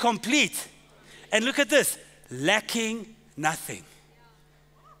 Say complete. And look at this. Lacking nothing.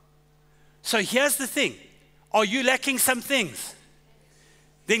 So here's the thing. Are you lacking some things?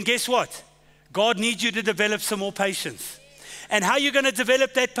 Then guess what? God needs you to develop some more patience. And how are you going to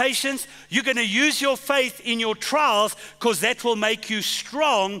develop that patience? You're going to use your faith in your trials, because that will make you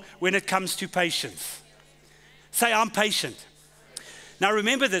strong when it comes to patience. Say, I'm patient. Now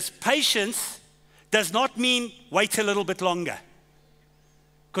remember this, patience does not mean wait a little bit longer,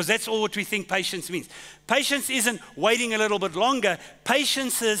 because that's all what we think patience means. Patience isn't waiting a little bit longer.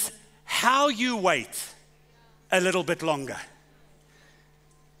 Patience is how you wait a little bit longer.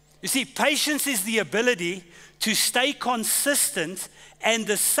 You see, patience is the ability to stay consistent and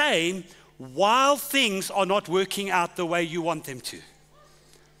the same while things are not working out the way you want them to.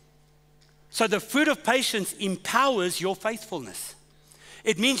 So the fruit of patience empowers your faithfulness.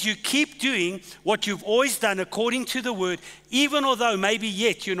 It means you keep doing what you've always done according to the word, even although maybe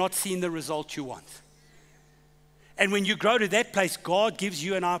yet you're not seeing the result you want. And when you grow to that place, God gives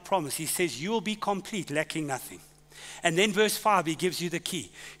you and I a promise. He says, you will be complete, lacking nothing. And then verse 5, He gives you the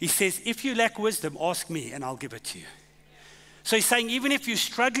key. He says, if you lack wisdom, ask me and I'll give it to you. So He's saying, even if you're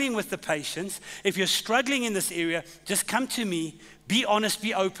struggling with the patience, if you're struggling in this area, just come to me, be honest,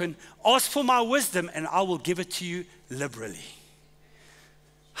 be open, ask for my wisdom, and I will give it to you liberally.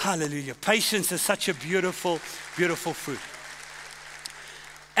 Hallelujah. Patience is such a beautiful, beautiful fruit.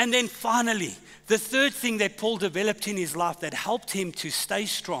 And then finally, the third thing that Paul developed in his life that helped him to stay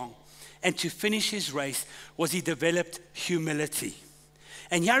strong and to finish his race was he developed humility.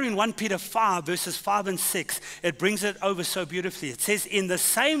 And here in 1 Peter 5, verses 5 and 6, it brings it over so beautifully. It says, in the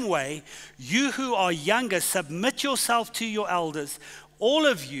same way, you who are younger, submit yourself to your elders. All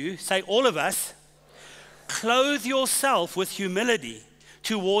of you, say all of us, clothe yourself with humility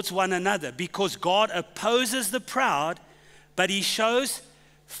towards one another, because God opposes the proud, but He shows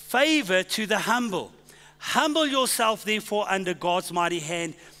favor to the humble. Humble yourself, therefore, under God's mighty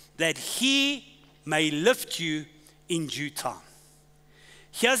hand, that He may lift you in due time.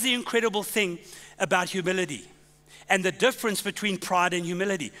 Here's the incredible thing about humility and the difference between pride and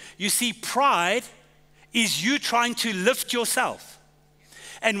humility. You see, pride is you trying to lift yourself.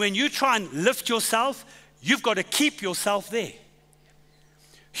 And when you try and lift yourself, you've got to keep yourself there.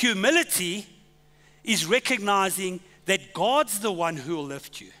 Humility is recognizing that God's the one who will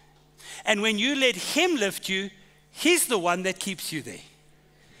lift you. And when you let Him lift you, He's the one that keeps you there.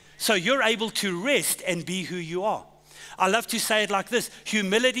 So you're able to rest and be who you are. I love to say it like this: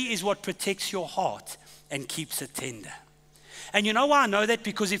 humility is what protects your heart and keeps it tender. And you know why I know that?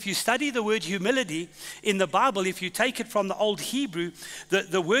 Because if you study the word humility in the Bible, if you take it from the old Hebrew,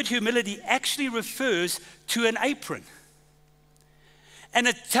 the word humility actually refers to an apron. And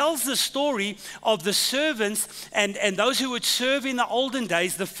it tells the story of the servants and those who would serve in the olden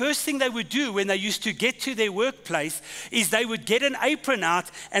days. The first thing they would do when they used to get to their workplace is they would get an apron out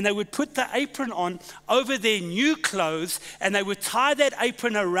and they would put the apron on over their new clothes, and they would tie that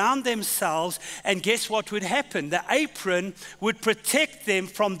apron around themselves, and guess what would happen? The apron would protect them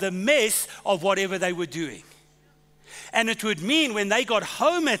from the mess of whatever they were doing. And it would mean when they got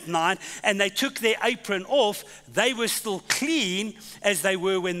home at night and they took their apron off, they were still clean as they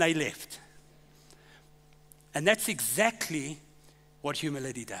were when they left. And that's exactly what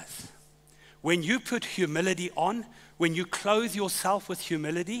humility does. When you put humility on, when you clothe yourself with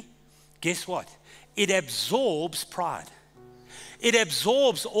humility, guess what? It absorbs pride. It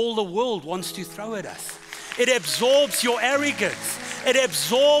absorbs all the world wants to throw at us. It absorbs your arrogance. It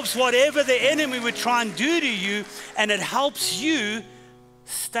absorbs whatever the enemy would try and do to you, and it helps you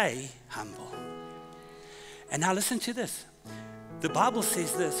stay humble. And now listen to this. The Bible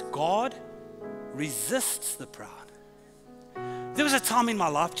says this: God resists the proud. There was a time in my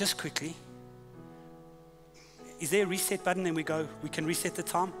life, just quickly. Is there a reset button and we can reset the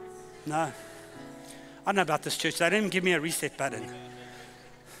time? No. I don't know about this church. They didn't give me a reset button.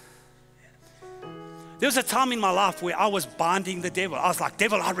 There was a time in my life where I was binding the devil. I was like,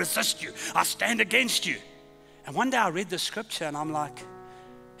 devil, I resist you. I stand against you. And one day I read the scripture and I'm like,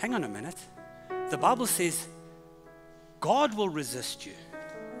 hang on a minute. The Bible says God will resist you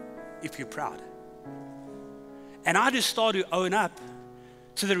if you're proud. And I just started to own up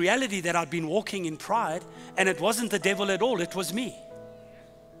to the reality that I'd been walking in pride, and it wasn't the devil at all, it was me.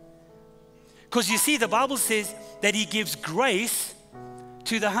 Because you see, the Bible says that he gives grace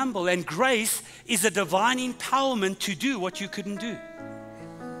to the humble, and grace is a divine empowerment to do what you couldn't do.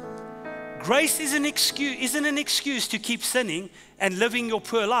 Grace isn't an excuse to keep sinning and living your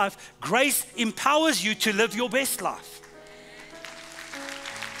poor life. Grace empowers you to live your best life.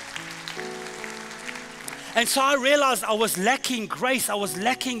 And so I realized I was lacking grace. I was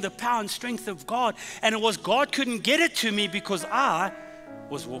lacking the power and strength of God. And it was God couldn't get it to me because I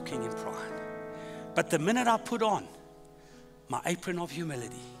was walking in pride. But the minute I put on my apron of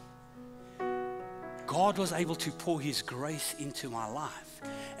humility, God was able to pour his grace into my life.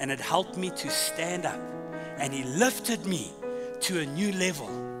 And it helped me to stand up. And he lifted me to a new level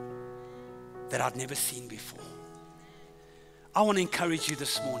that I'd never seen before. I want to encourage you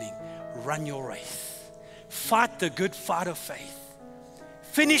this morning, run your race. Fight the good fight of faith.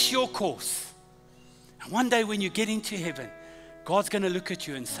 Finish your course. And one day when you get into heaven, God's going to look at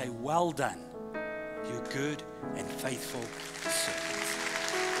you and say, well done, you good and faithful servant.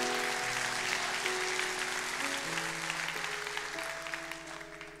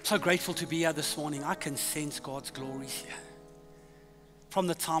 So grateful to be here this morning. I can sense God's glory here. From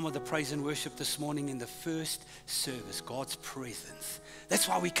the time of the praise and worship this morning in the first service, God's presence. That's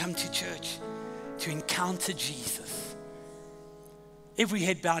why we come to church, to encounter Jesus. Every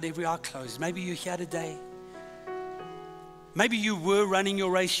head bowed, every eye closed. Maybe you're here today. Maybe you were running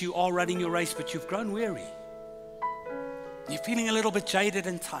your race, you are running your race, but you've grown weary. You're feeling a little bit jaded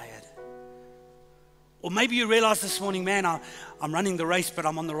and tired. Or maybe you realize this morning, man, I'm running the race, but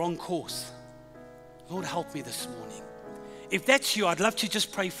I'm on the wrong course. Lord, help me this morning. If that's you, I'd love to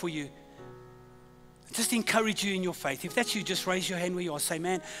just pray for you. Just encourage you in your faith. If that's you, just raise your hand where you are. Say,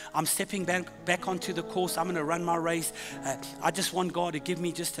 man, I'm stepping back onto the course. I'm going to run my race. I just want God to give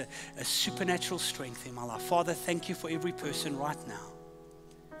me just a supernatural strength in my life. Father, thank you for every person right now.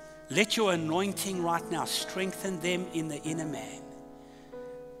 Let your anointing right now strengthen them in the inner man.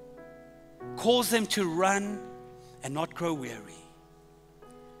 Cause them to run and not grow weary.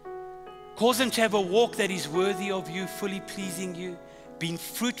 Cause them to have a walk that is worthy of you, fully pleasing you, being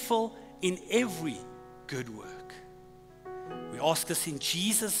fruitful in every good work. We ask this in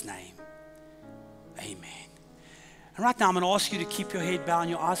Jesus' name. Amen. And right now I'm going to ask you to keep your head bowed and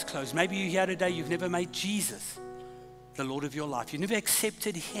your eyes closed. Maybe you're here today, you've never made Jesus the Lord of your life. You've never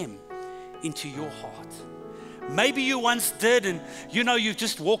accepted him into your heart. Maybe you once did, and you've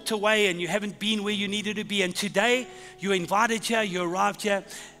just walked away and you haven't been where you needed to be. And today you're invited here, you arrived here,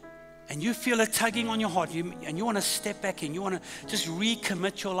 and you feel a tugging on your heart, and you want to step back and you want to just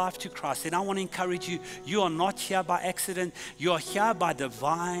recommit your life to Christ. And I want to encourage you, you are not here by accident. You are here by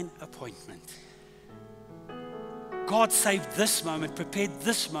divine appointment. God saved this moment, prepared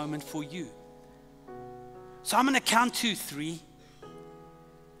this moment for you. So I'm going to count to 3.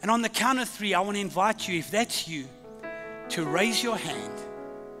 And on the count of 3, I want to invite you, if that's you, to raise your hand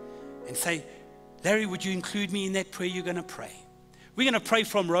and say, Larry, would you include me in that prayer you're going to pray? We're going to pray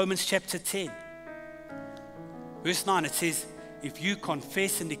from Romans chapter 10. Verse 9, it says, if you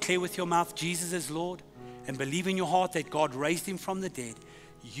confess and declare with your mouth Jesus is Lord and believe in your heart that God raised him from the dead,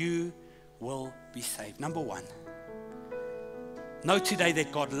 you will be saved. Number one, know today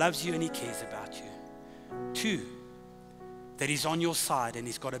that God loves you and he cares about you. 2, that he's on your side and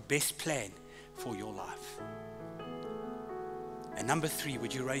he's got a best plan for your life. And number 3,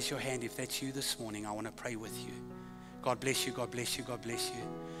 would you raise your hand if that's you this morning? I want to pray with you. God bless you, God bless you, God bless you.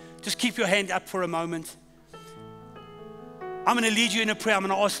 Just keep your hand up for a moment. I'm going to lead you in a prayer. I'm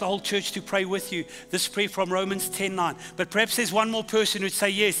going to ask the whole church to pray with you. This prayer from Romans 10:9. But perhaps there's one more person who'd say,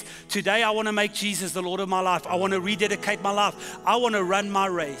 yes, today I want to make Jesus the Lord of my life. I want to rededicate my life. I want to run my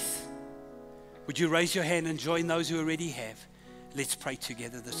race. Would you raise your hand and join those who already have? Let's pray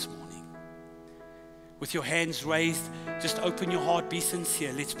together this morning. With your hands raised, just open your heart, be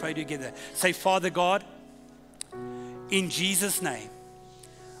sincere. Let's pray together. Say, Father God, in Jesus' name,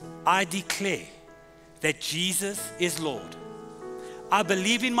 I declare that Jesus is Lord. I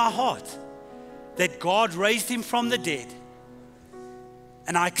believe in my heart that God raised him from the dead,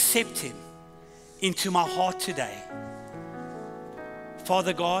 and I accept him into my heart today.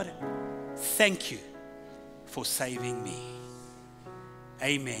 Father God, thank you for saving me.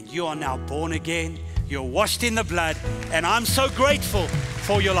 Amen. You are now born again. You're washed in the blood, and I'm so grateful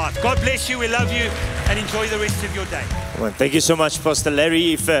for your life. God bless you. We love you, and enjoy the rest of your day. Well, thank you so much, Pastor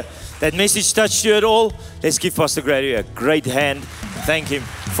Larry. If that message touched you at all, let's give Pastor Larry a great hand. Thank him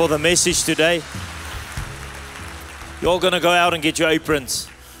for the message today. You're all going to go out and get your aprons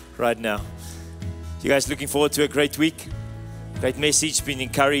right now. You guys looking forward to a great week? Great message, been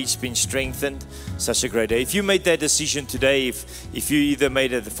encouraged, been strengthened. Such a great day. If you made that decision today, if you either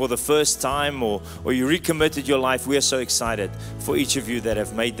made it for the first time or you recommitted your life, we are so excited for each of you that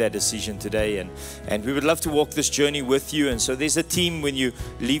have made that decision today. And we would love to walk this journey with you. And so there's a team when you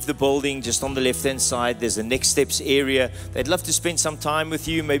leave the building, just on the left-hand side, there's a next steps area. They'd love to spend some time with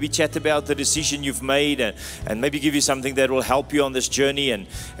you, maybe chat about the decision you've made and maybe give you something that will help you on this journey.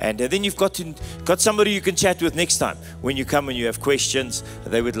 And then you've got somebody you can chat with next time. When you come and you have questions,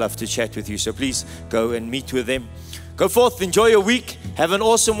 they would love to chat with you. So please go and meet with them. Go forth, enjoy your week, have an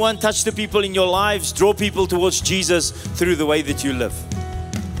awesome one, touch the people in your lives, draw people towards Jesus through the way that you live.